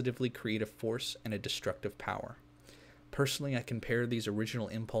positively creative force and a destructive power. Personally, I compare these original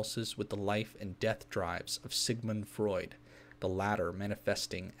impulses with the life and death drives of Sigmund Freud, the latter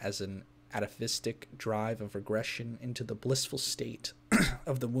manifesting as an atavistic drive of regression into the blissful state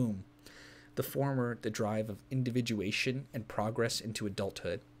of the womb, the former the drive of individuation and progress into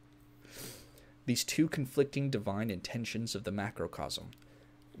adulthood. These two conflicting divine intentions of the macrocosm,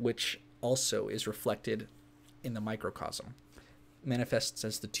 which also is reflected in the microcosm, manifests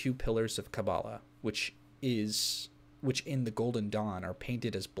as the two pillars of Qabala, which in the Golden Dawn are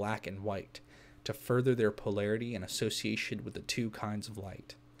painted as black and white to further their polarity and association with the two kinds of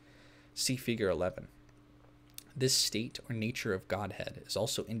light. See Figure 11. This state or nature of Godhead is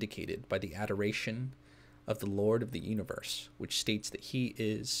also indicated by the adoration of the Lord of the universe, which states that he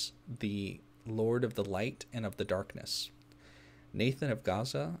is the Lord of the light and of the darkness. Nathan of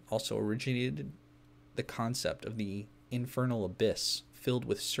Gaza also originated the concept of the infernal abyss filled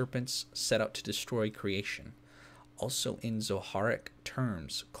with serpents set out to destroy creation, also in Zoharic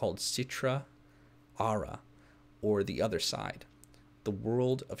terms called Sitra Ara, or the other side, the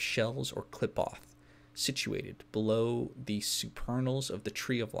world of shells or Klipoth, situated below the supernals of the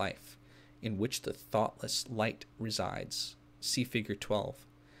tree of life, in which the thoughtless light resides. See Figure 12.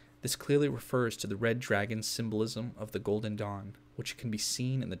 This clearly refers to the red dragon symbolism of the Golden Dawn, which can be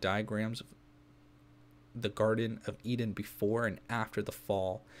seen in the diagrams of the Garden of Eden before and after the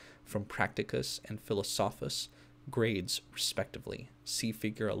fall from Practicus and Philosophus grades, respectively. See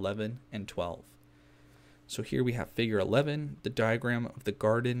Figure 11 and 12. So here we have Figure 11, the diagram of the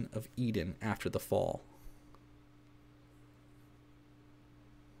Garden of Eden after the fall.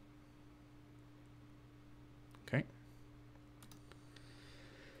 Okay.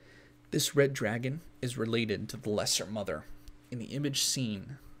 This red dragon is related to the Lesser Mother in the image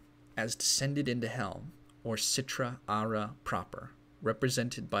seen as descended into hell, or Sitra Ara proper,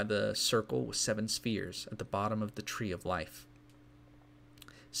 represented by the circle with 7 spheres at the bottom of the tree of life.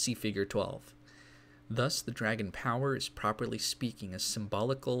 See Figure 12. Thus, the dragon power is properly speaking a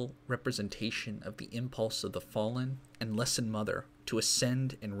symbolical representation of the impulse of the fallen and lesson mother to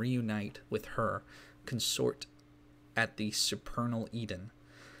ascend and reunite with her consort at the supernal Eden.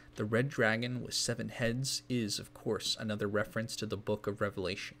 The red dragon with 7 heads is, of course, another reference to the book of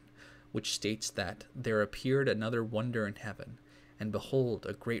Revelation, which states that there appeared another wonder in heaven, and behold,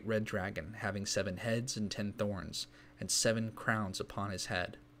 a great red dragon, having 7 heads and 10 thorns, and 7 crowns upon his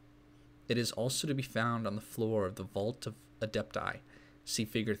head. It is also to be found on the floor of the vault of Adepti, see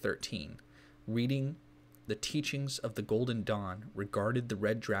Figure 13. Reading the teachings of the Golden Dawn regarded the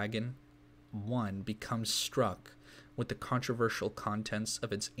red dragon, one becomes struck with the controversial contents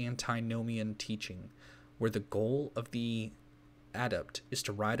of its antinomian teaching, where the goal of the adept is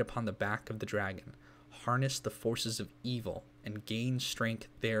to ride upon the back of the dragon, harness the forces of evil, and gain strength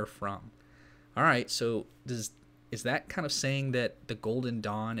therefrom. All right, so is that kind of saying that the Golden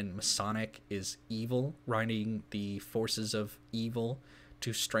Dawn and Masonic is evil, riding the forces of evil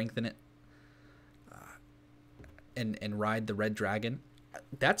to strengthen it and ride the red dragon?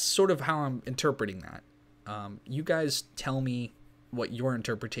 That's sort of how I'm interpreting that. You guys tell me what your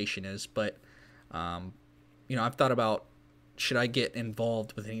interpretation is, but I've thought about, should I get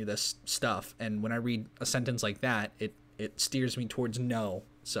involved with any of this stuff? And when I read a sentence like that, it steers me towards no.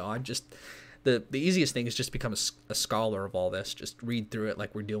 So I just, the easiest thing is just become a scholar of all this. Just read through it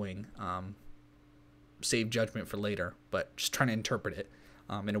like we're doing. Save judgment for later, but just trying to interpret it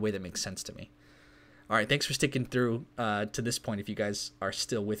in a way that makes sense to me. All right, thanks for sticking through to this point if you guys are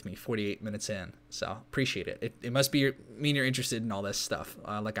still with me 48 minutes in. So appreciate it. It must mean you're interested in all this stuff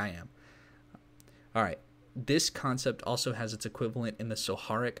like I am. All right. This concept also has its equivalent in the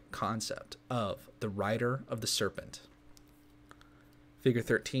Zoharic concept of the rider of the serpent. Figure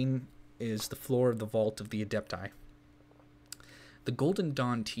 13 is the floor of the vault of the Adepti. The Golden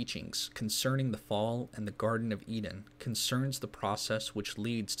Dawn teachings concerning the fall and the Garden of Eden concerns the process which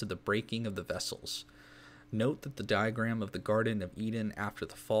leads to the breaking of the vessels. Note that the diagram of the Garden of Eden after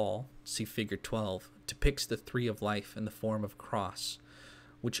the fall, see Figure 12, depicts the 3 of life in the form of cross,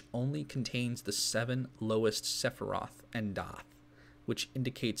 which only contains the 7 lowest Sephiroth and Doth, which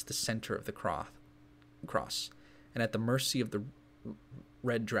indicates the center of the cross, and at the mercy of the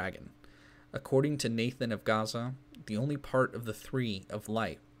red dragon. According to Nathan of Gaza, the only part of the 3 of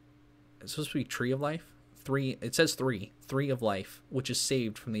life, it's supposed to be tree of life? 3, it says 3 of life, which is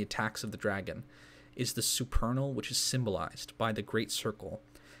saved from the attacks of the dragon, is the supernal, which is symbolized by the great circle,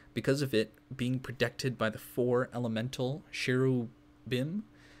 because of it being protected by the 4 elemental cherubim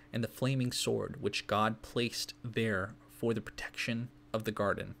and the flaming sword which God placed there for the protection of the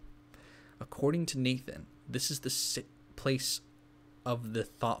garden. According to Nathan, this is the place of the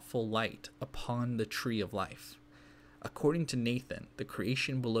thoughtful light upon the tree of life. According to Nathan, the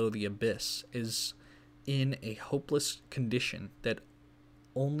creation below the abyss is in a hopeless condition that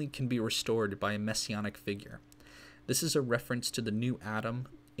only can be restored by a messianic figure. This is a reference to the new Adam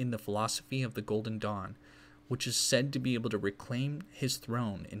in the philosophy of the Golden Dawn, which is said to be able to reclaim his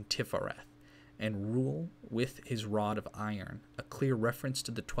throne in Tifereth and rule with his rod of iron, a clear reference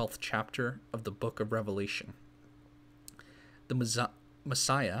to the 12th chapter of the Book of Revelation. The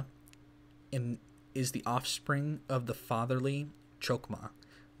Messiah is the offspring of the fatherly Chokmah,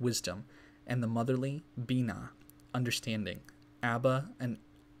 wisdom, and the motherly Binah, understanding, Abba and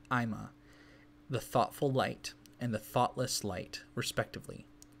Ima, the thoughtful light and the thoughtless light, respectively.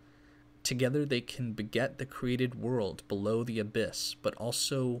 Together they can beget the created world below the abyss, but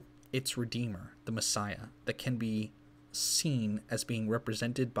also its redeemer, the Messiah, that can be seen as being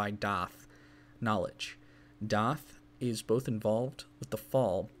represented by Dath, knowledge. Dath is both involved with the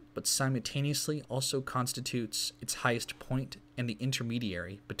fall, but simultaneously also constitutes its highest point and the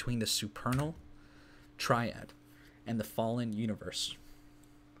intermediary between the supernal triad and the fallen universe.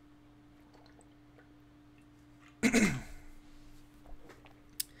 The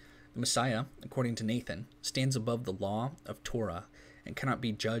Messiah, according to Nathan, stands above the law of Torah and cannot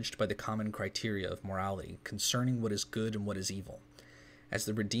be judged by the common criteria of morality concerning what is good and what is evil. As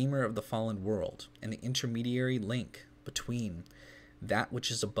the redeemer of the fallen world and the intermediary link between that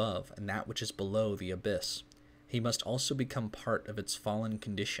which is above and that which is below the abyss, he must also become part of its fallen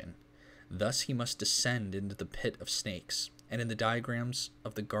condition. Thus he must descend into the pit of snakes, and in the diagrams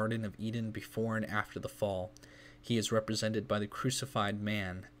of the Garden of Eden before and after the fall, he is represented by the crucified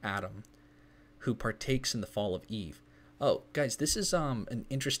man, Adam, who partakes in the fall of Eve. Oh, guys, this is an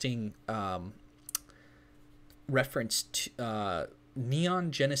interesting reference to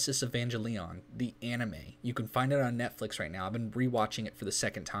Neon Genesis Evangelion, the anime. You can find it on Netflix right now. I've been rewatching it for the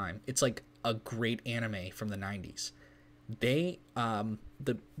second time. It's like a great anime from the 90s. They,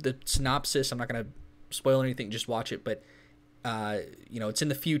 the synopsis, I'm not going to spoil anything, just watch it, but, it's in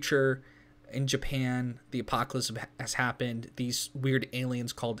the future. In Japan, the apocalypse has happened. These weird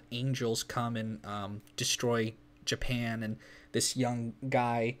aliens called angels come and destroy Japan, and this young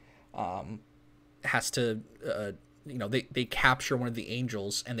guy has to, they capture one of the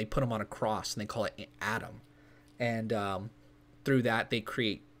angels and they put him on a cross and they call it Adam. And through that, they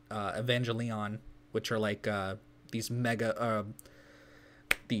create Evangelion, which are like these mecha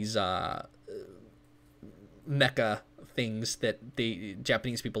things that the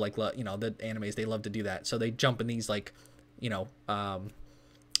Japanese people like, the animes, they love to do that. So they jump in these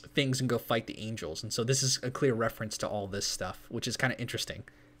things and go fight the angels. And so this is a clear reference to all this stuff, which is kind of interesting.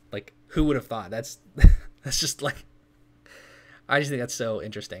 Like, who would have thought? That's just like, I just think that's so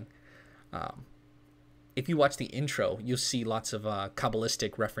interesting. If you watch the intro, you'll see lots of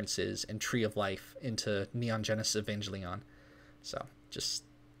Kabbalistic references and Tree of Life into Neon Genesis Evangelion. So just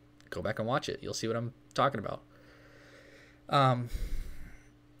go back and watch it. You'll see what I'm talking about. All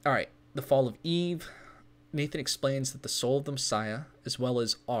right, the fall of Eve. Nathan explains that the soul of the Messiah, as well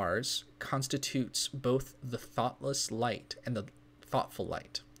as ours, constitutes both the thoughtless light and the thoughtful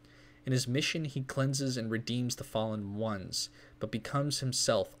light. In his mission, he cleanses and redeems the fallen ones, but becomes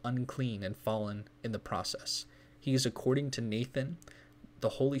himself unclean and fallen in the process. He is, according to Nathan, the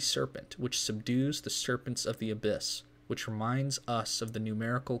holy serpent, which subdues the serpents of the abyss, which reminds us of the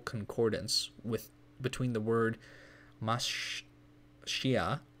numerical concordance between the word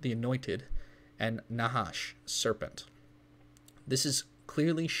Mashiach, the anointed, and Nahash, serpent. This is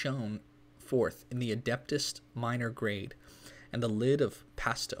clearly shown forth in the Adeptist minor grade and the lid of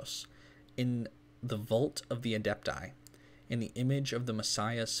Pastos, in the vault of the Adepti, in the image of the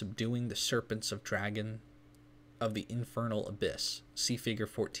Messiah subduing the serpents of dragon of the infernal abyss. See figure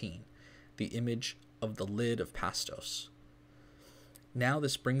 14, the image of the lid of Pastos. Now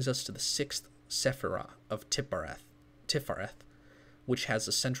this brings us to the 6th Sephirah of Tifereth, which has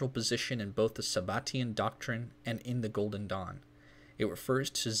a central position in both the Sabbatian doctrine and in the Golden Dawn. It refers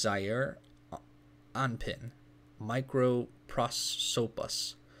to Zaire Anpin,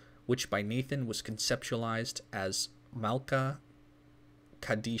 microprosopus, which by Nathan was conceptualized as Malka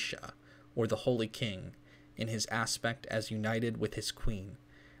Kadisha, or the Holy King, in his aspect as united with his queen,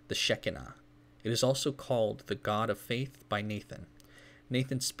 the Shekinah. It is also called the God of Faith by Nathan.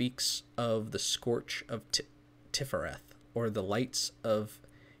 Nathan speaks of the scorch of Tifereth, or the lights of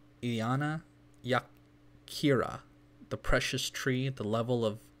Adriana Yakira, the precious tree at the level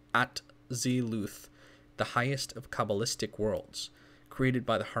of Atziluth, the highest of Kabbalistic worlds, created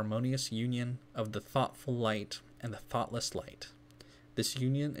by the harmonious union of the thoughtful light and the thoughtless light. This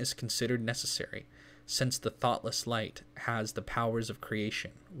union is considered necessary, since the thoughtless light has the powers of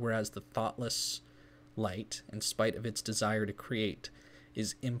creation, whereas the thoughtless light, in spite of its desire to create,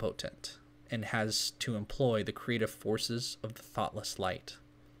 is impotent and has to employ the creative forces of the thoughtless light.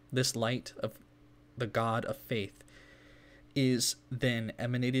 This light of the God of faith is then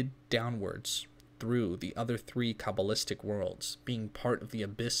emanated downwards through the other three Kabbalistic worlds, being part of the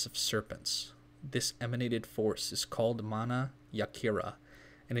abyss of serpents. This emanated force is called mana yakira,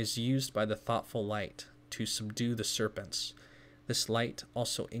 and is used by the thoughtful light to subdue the serpents. This light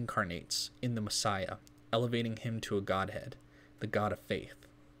also incarnates in the Messiah, elevating him to a godhead, the God of faith.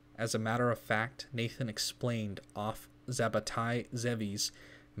 As a matter of fact, Nathan explained off Zabbatai Zevi's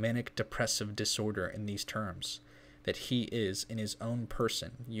manic depressive disorder in these terms, that he is in his own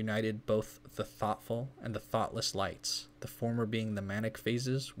person united both the thoughtful and the thoughtless lights, the former being the manic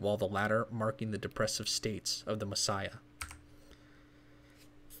phases, while the latter marking the depressive states of the Messiah.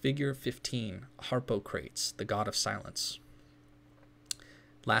 Figure 15, Harpocrates, the god of silence.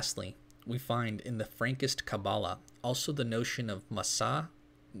 Lastly, we find in the Frankist Qabala also the notion of Masa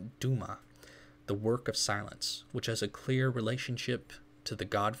Duma, the work of silence, which has a clear relationship to the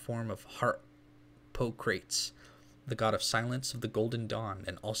god form of Harpocrates, the god of silence of the Golden Dawn,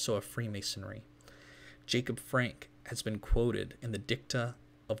 and also of Freemasonry. Jacob Frank has been quoted in the Dicta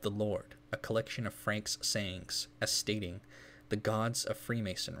of the Lord, a collection of Frank's sayings, as stating, the gods of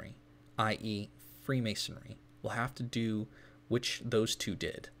Freemasonry, i.e. Freemasonry, will have to do which those two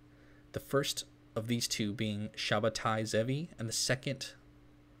did. The first of these two being Shabbatai Zevi, and the second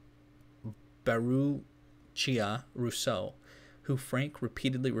Baruchia Rousseau, who Frank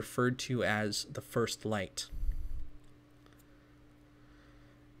repeatedly referred to as the first light.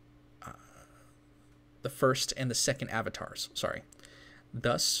 The first and the second avatars,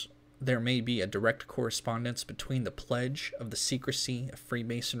 Thus, there may be a direct correspondence between the pledge of the secrecy of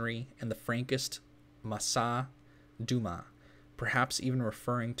Freemasonry and the Frankist Masa Duma, perhaps even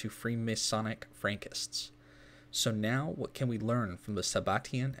referring to Freemasonic Frankists. So now, what can we learn from the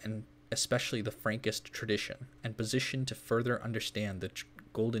Sabbatian and especially the Frankist tradition, and position to further understand the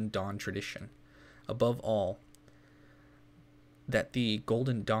Golden Dawn tradition? Above all, that the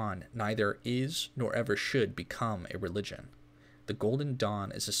Golden Dawn neither is nor ever should become a religion. The Golden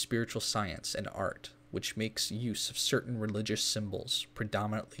Dawn is a spiritual science and art which makes use of certain religious symbols,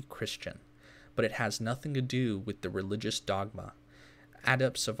 predominantly Christian, but it has nothing to do with the religious dogma.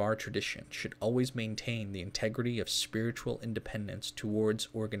 Adepts of our tradition should always maintain the integrity of spiritual independence towards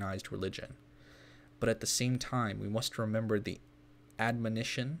organized religion. But at the same time, we must remember the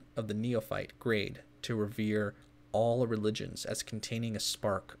admonition of the neophyte grade to revere all religions as containing a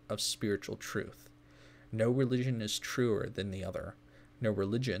spark of spiritual truth. No religion is truer than the other. No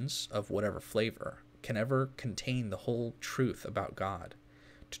religions, of whatever flavor, can ever contain the whole truth about God.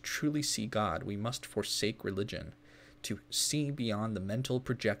 To truly see God, we must forsake religion, to see beyond the mental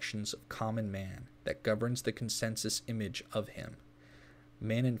projections of common man that governs the consensus image of him.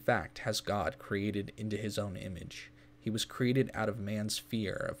 Man, in fact, has God created into his own image. He was created out of man's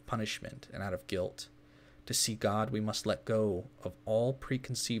fear of punishment and out of guilt. To see God, we must let go of all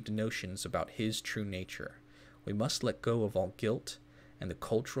preconceived notions about his true nature. We must let go of all guilt and the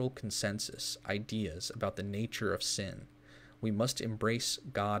cultural consensus ideas about the nature of sin. We must embrace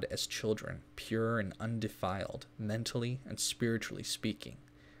God as children, pure and undefiled, mentally and spiritually speaking.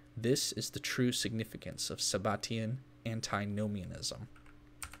 This is the true significance of Sabbatian antinomianism.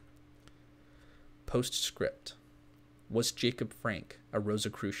 Postscript. Was Jacob Frank a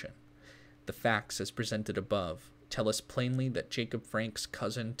Rosicrucian? The facts, as presented above, tell us plainly that Jacob Frank's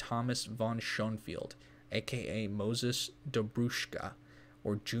cousin Thomas von Schoenfield, aka Moses Dobruschka,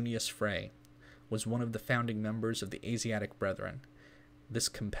 or Junius Frey, was one of the founding members of the Asiatic Brethren. This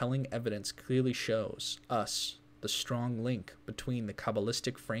compelling evidence clearly shows us the strong link between the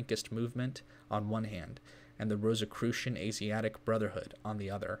Kabbalistic Frankist movement on one hand and the Rosicrucian Asiatic Brotherhood on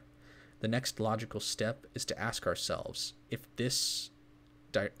the other. The next logical step is to ask ourselves if this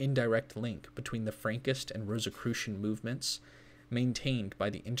indirect link between the Frankist and Rosicrucian movements, maintained by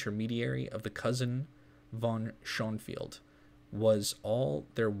the intermediary of the cousin von Schoenfield, was all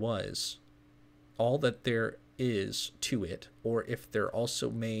that there is to it, or if there also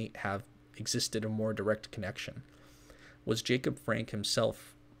may have existed a more direct connection. Was Jacob Frank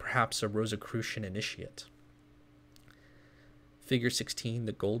himself perhaps a Rosicrucian initiate? Figure 16,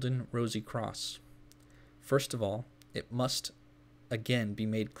 the Golden Rosy Cross. First of all, it must again be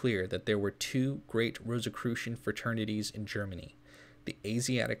made clear that there were two great Rosicrucian fraternities in Germany, the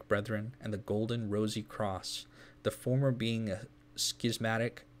Asiatic Brethren and the Golden Rosy Cross, the former being a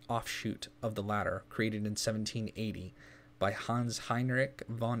schismatic offshoot of the latter, created in 1780 by Hans Heinrich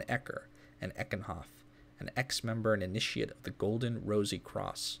von Ecker and Eckenhoff, an ex-member and initiate of the Golden Rosy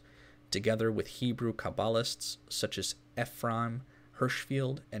Cross, together with Hebrew Kabbalists such as Ephraim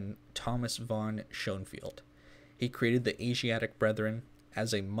Hirschfeld and Thomas von Schoenfield. He created the Asiatic Brethren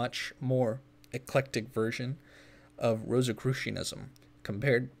as a much more eclectic version of Rosicrucianism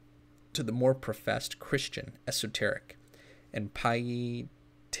compared to the more professed Christian, esoteric, and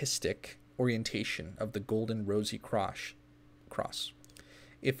pietistic orientation of the golden rosy cross.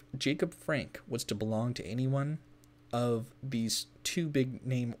 If Jacob Frank was to belong to any one of these two big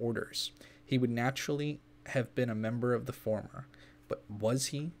name orders, he would naturally have been a member of the former. But was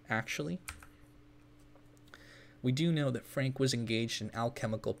he actually? We do know that Frank was engaged in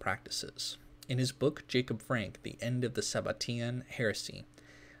alchemical practices. In his book, Jacob Frank, The End of the Sabbatean Heresy,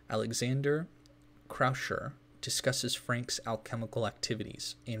 Alexander Krauscher discusses Frank's alchemical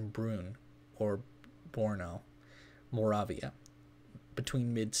activities in Brunn, or Brno, Moravia,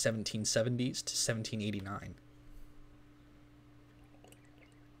 between mid-1770s to 1789.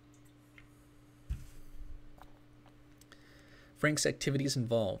 Frank's activities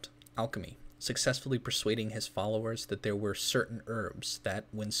involved alchemy, successfully persuading his followers that there were certain herbs that,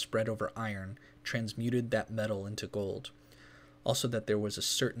 when spread over iron, transmuted that metal into gold. Also that there was a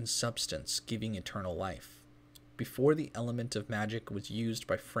certain substance giving eternal life. Before the element of magic was used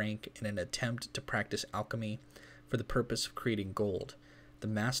by Frank in an attempt to practice alchemy for the purpose of creating gold, the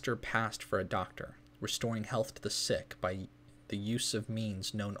master passed for a doctor, restoring health to the sick by the use of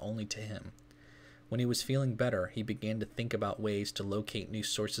means known only to him. When he was feeling better, he began to think about ways to locate new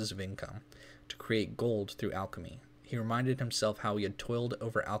sources of income, to create gold through alchemy. He reminded himself how he had toiled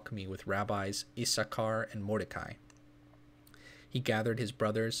over alchemy with rabbis Issachar and Mordecai. He gathered his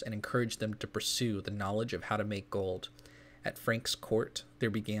brothers and encouraged them to pursue the knowledge of how to make gold. At Frank's court, there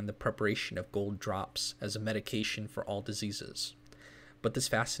began the preparation of gold drops as a medication for all diseases. But this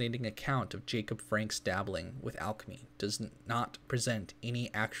fascinating account of Jacob Frank's dabbling with alchemy does not present any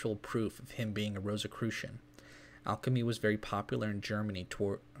actual proof of him being a Rosicrucian. Alchemy was very popular in Germany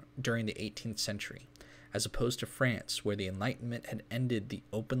during the 18th century, as opposed to France, where the Enlightenment had ended the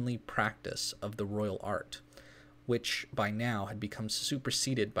openly practice of the royal art, which by now had become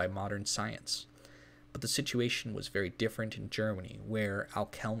superseded by modern science. But the situation was very different in Germany, where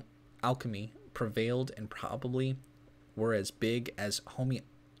alchemy prevailed and probably were as big as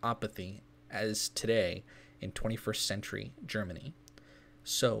homeopathy as today in 21st century Germany.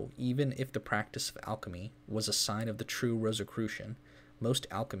 So, even if the practice of alchemy was a sign of the true Rosicrucian, most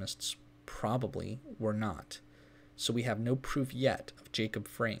alchemists probably were not. So we have no proof yet of Jacob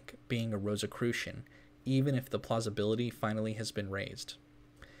Frank being a Rosicrucian, even if the plausibility finally has been raised.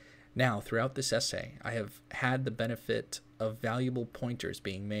 Now, throughout this essay, I have had the benefit of valuable pointers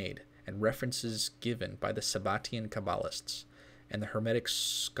being made and references given by the Sabbatean Kabbalists and the Hermetic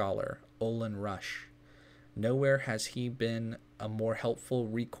scholar Olin Rush. Nowhere has he been a more helpful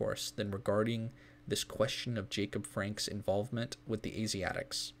recourse than regarding this question of Jacob Frank's involvement with the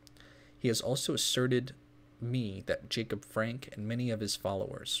Asiatics. He has also asserted me that Jacob Frank and many of his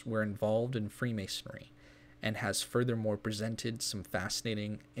followers were involved in Freemasonry, and has furthermore presented some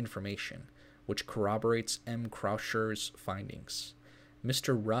fascinating information, which corroborates M. Krauscher's findings.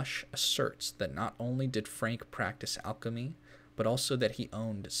 Mr. Rush asserts that not only did Frank practice alchemy, but also that he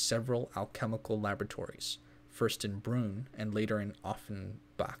owned several alchemical laboratories, first in Brunn and later in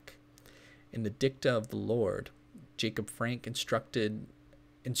Offenbach. In the Dicta of the Lord, Jacob Frank instruct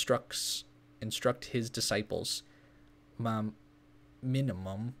his disciples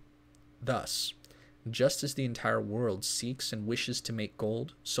minimum thus: just as the entire world seeks and wishes to make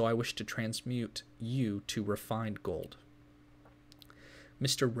gold, so I wish to transmute you to refined gold.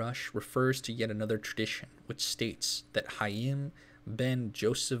 Mr. Rush refers to yet another tradition, which states that Chaim ben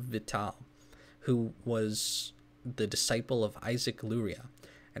Joseph Vital, who was the disciple of Isaac Luria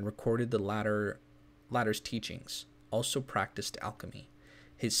and recorded the latter's teachings, also practiced alchemy.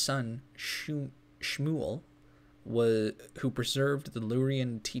 His son Shmuel, who preserved the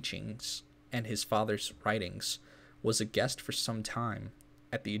Lurian teachings and his father's writings, was a guest for some time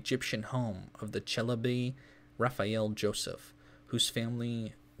at the Egyptian home of the Chalabi Raphael Joseph, whose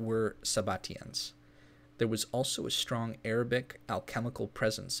family were Sabbateans. There was also a strong Arabic alchemical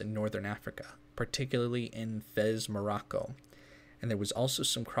presence in northern Africa, particularly in Fez, Morocco, and there was also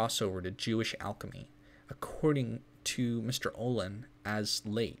some crossover to Jewish alchemy, according to Mr. Olin, as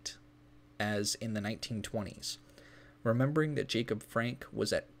late as in the 1920s. Remembering that Jacob Frank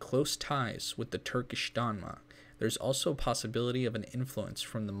was at close ties with the Turkish Donma, there's also a possibility of an influence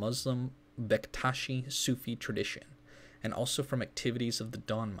from the Muslim Bektashi Sufi tradition, and also from activities of the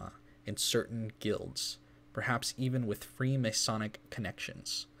Donma in certain guilds, perhaps even with Freemasonic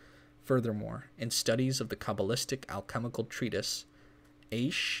connections. Furthermore, in studies of the Kabbalistic alchemical treatise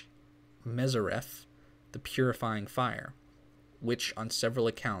Aish Mezaref, the Purifying Fire, which on several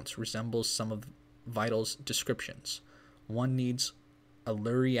accounts resembles some of Vital's descriptions, one needs a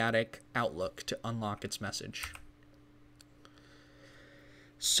Luriatic outlook to unlock its message.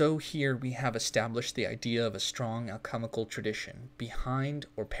 So here we have established the idea of a strong alchemical tradition behind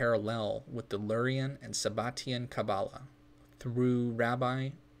or parallel with the Lurian and Sabbatian Qabala through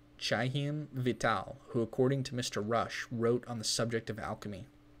Rabbi Chaim Vital, who according to Mr. Rush wrote on the subject of alchemy,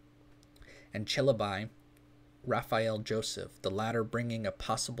 and Chelabai Raphael Joseph, the latter bringing a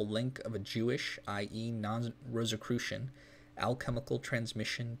possible link of a Jewish, i.e. non-Rosicrucian, alchemical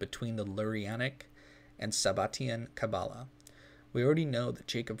transmission between the Lurianic and Sabbatian Qabala. We already know that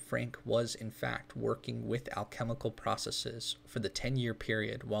Jacob Frank was in fact working with alchemical processes for the 10-year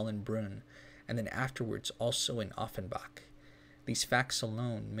period while in Brunn, and then afterwards also in Offenbach. These facts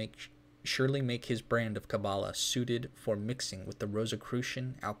alone surely make his brand of Qabala suited for mixing with the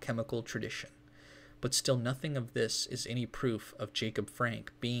Rosicrucian alchemical tradition. But still nothing of this is any proof of Jacob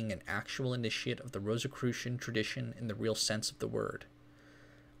Frank being an actual initiate of the Rosicrucian tradition in the real sense of the word.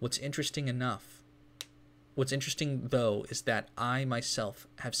 What's interesting though is that I myself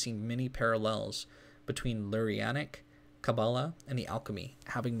have seen many parallels between Lurianic, Qabala, and the alchemy,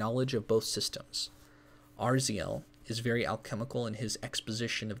 having knowledge of both systems. Arziel is very alchemical in his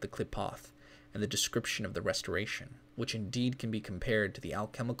exposition of the Qliphoth and the description of the restoration, which indeed can be compared to the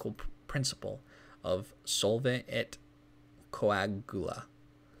alchemical principle of solve et coagula.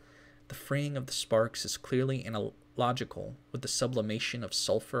 The freeing of the sparks is clearly analogical with the sublimation of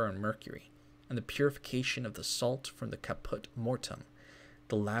sulfur and mercury, and the purification of the salt from the caput mortuum,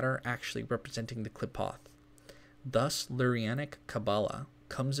 the latter actually representing the Qliphoth. Thus, Lurianic Qabala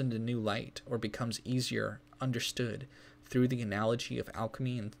comes into new light or becomes easier understood through the analogy of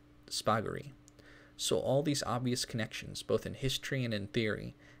alchemy and spagyry. So all these obvious connections, both in history and in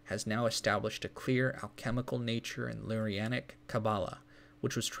theory, has now established a clear alchemical nature in Lurianic Qabala,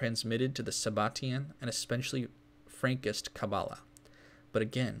 which was transmitted to the Sabbatian and especially Frankist Qabala. But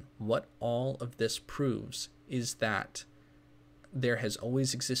again, what all of this proves is that there has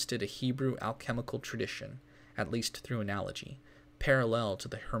always existed a Hebrew alchemical tradition, at least through analogy, parallel to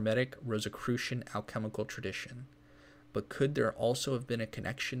the Hermetic Rosicrucian alchemical tradition. But could there also have been a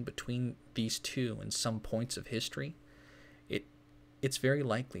connection between these two in some points of history? It's very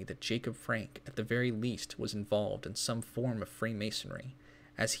likely that Jacob Frank, at the very least, was involved in some form of Freemasonry,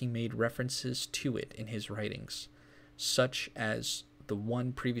 as he made references to it in his writings, such as the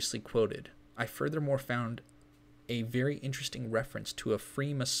one previously quoted. I furthermore found a very interesting reference to a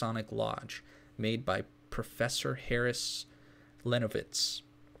Freemasonic lodge made by Professor Harris Lenovitz.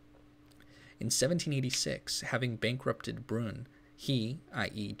 In 1786, having bankrupted Brunn, he,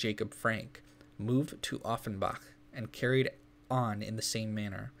 i.e. Jacob Frank, moved to Offenbach and carried on in the same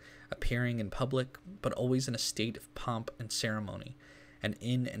manner, appearing in public, but always in a state of pomp and ceremony, and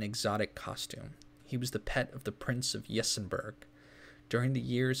in an exotic costume. He was the pet of the Prince of Jessenberg. During the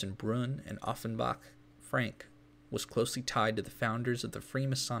years in Brunn and Offenbach, Frank was closely tied to the founders of the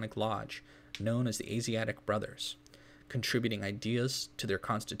Freemasonic Lodge, known as the Asiatic Brothers, contributing ideas to their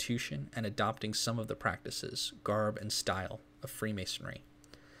constitution and adopting some of the practices, garb, and style of Freemasonry.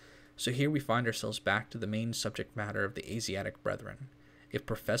 So here we find ourselves back to the main subject matter of the Asiatic Brethren. If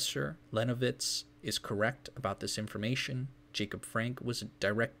Professor Lenovitz is correct about this information, Jacob Frank was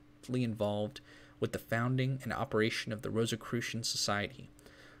directly involved with the founding and operation of the Rosicrucian Society,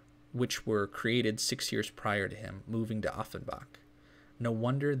 which were created 6 years prior to him moving to Offenbach. No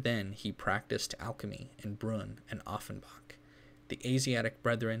wonder then he practiced alchemy in Brunn and Offenbach. The Asiatic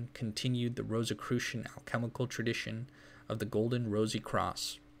Brethren continued the Rosicrucian alchemical tradition of the Golden Rosy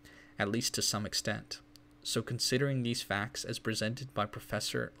Cross, at least to some extent. So considering these facts as presented by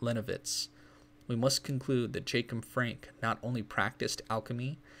Professor Lenovitz, we must conclude that Jacob Frank not only practiced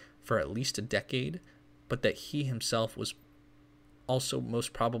alchemy for at least a decade, but that he himself was also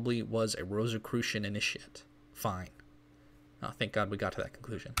most probably was a Rosicrucian initiate. Fine. Oh, thank God we got to that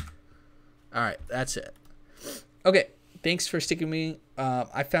conclusion. All right, that's it. Okay, thanks for sticking with me.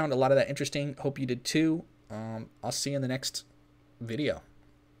 I found a lot of that interesting. Hope you did too. I'll see you in the next video.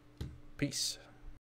 Peace.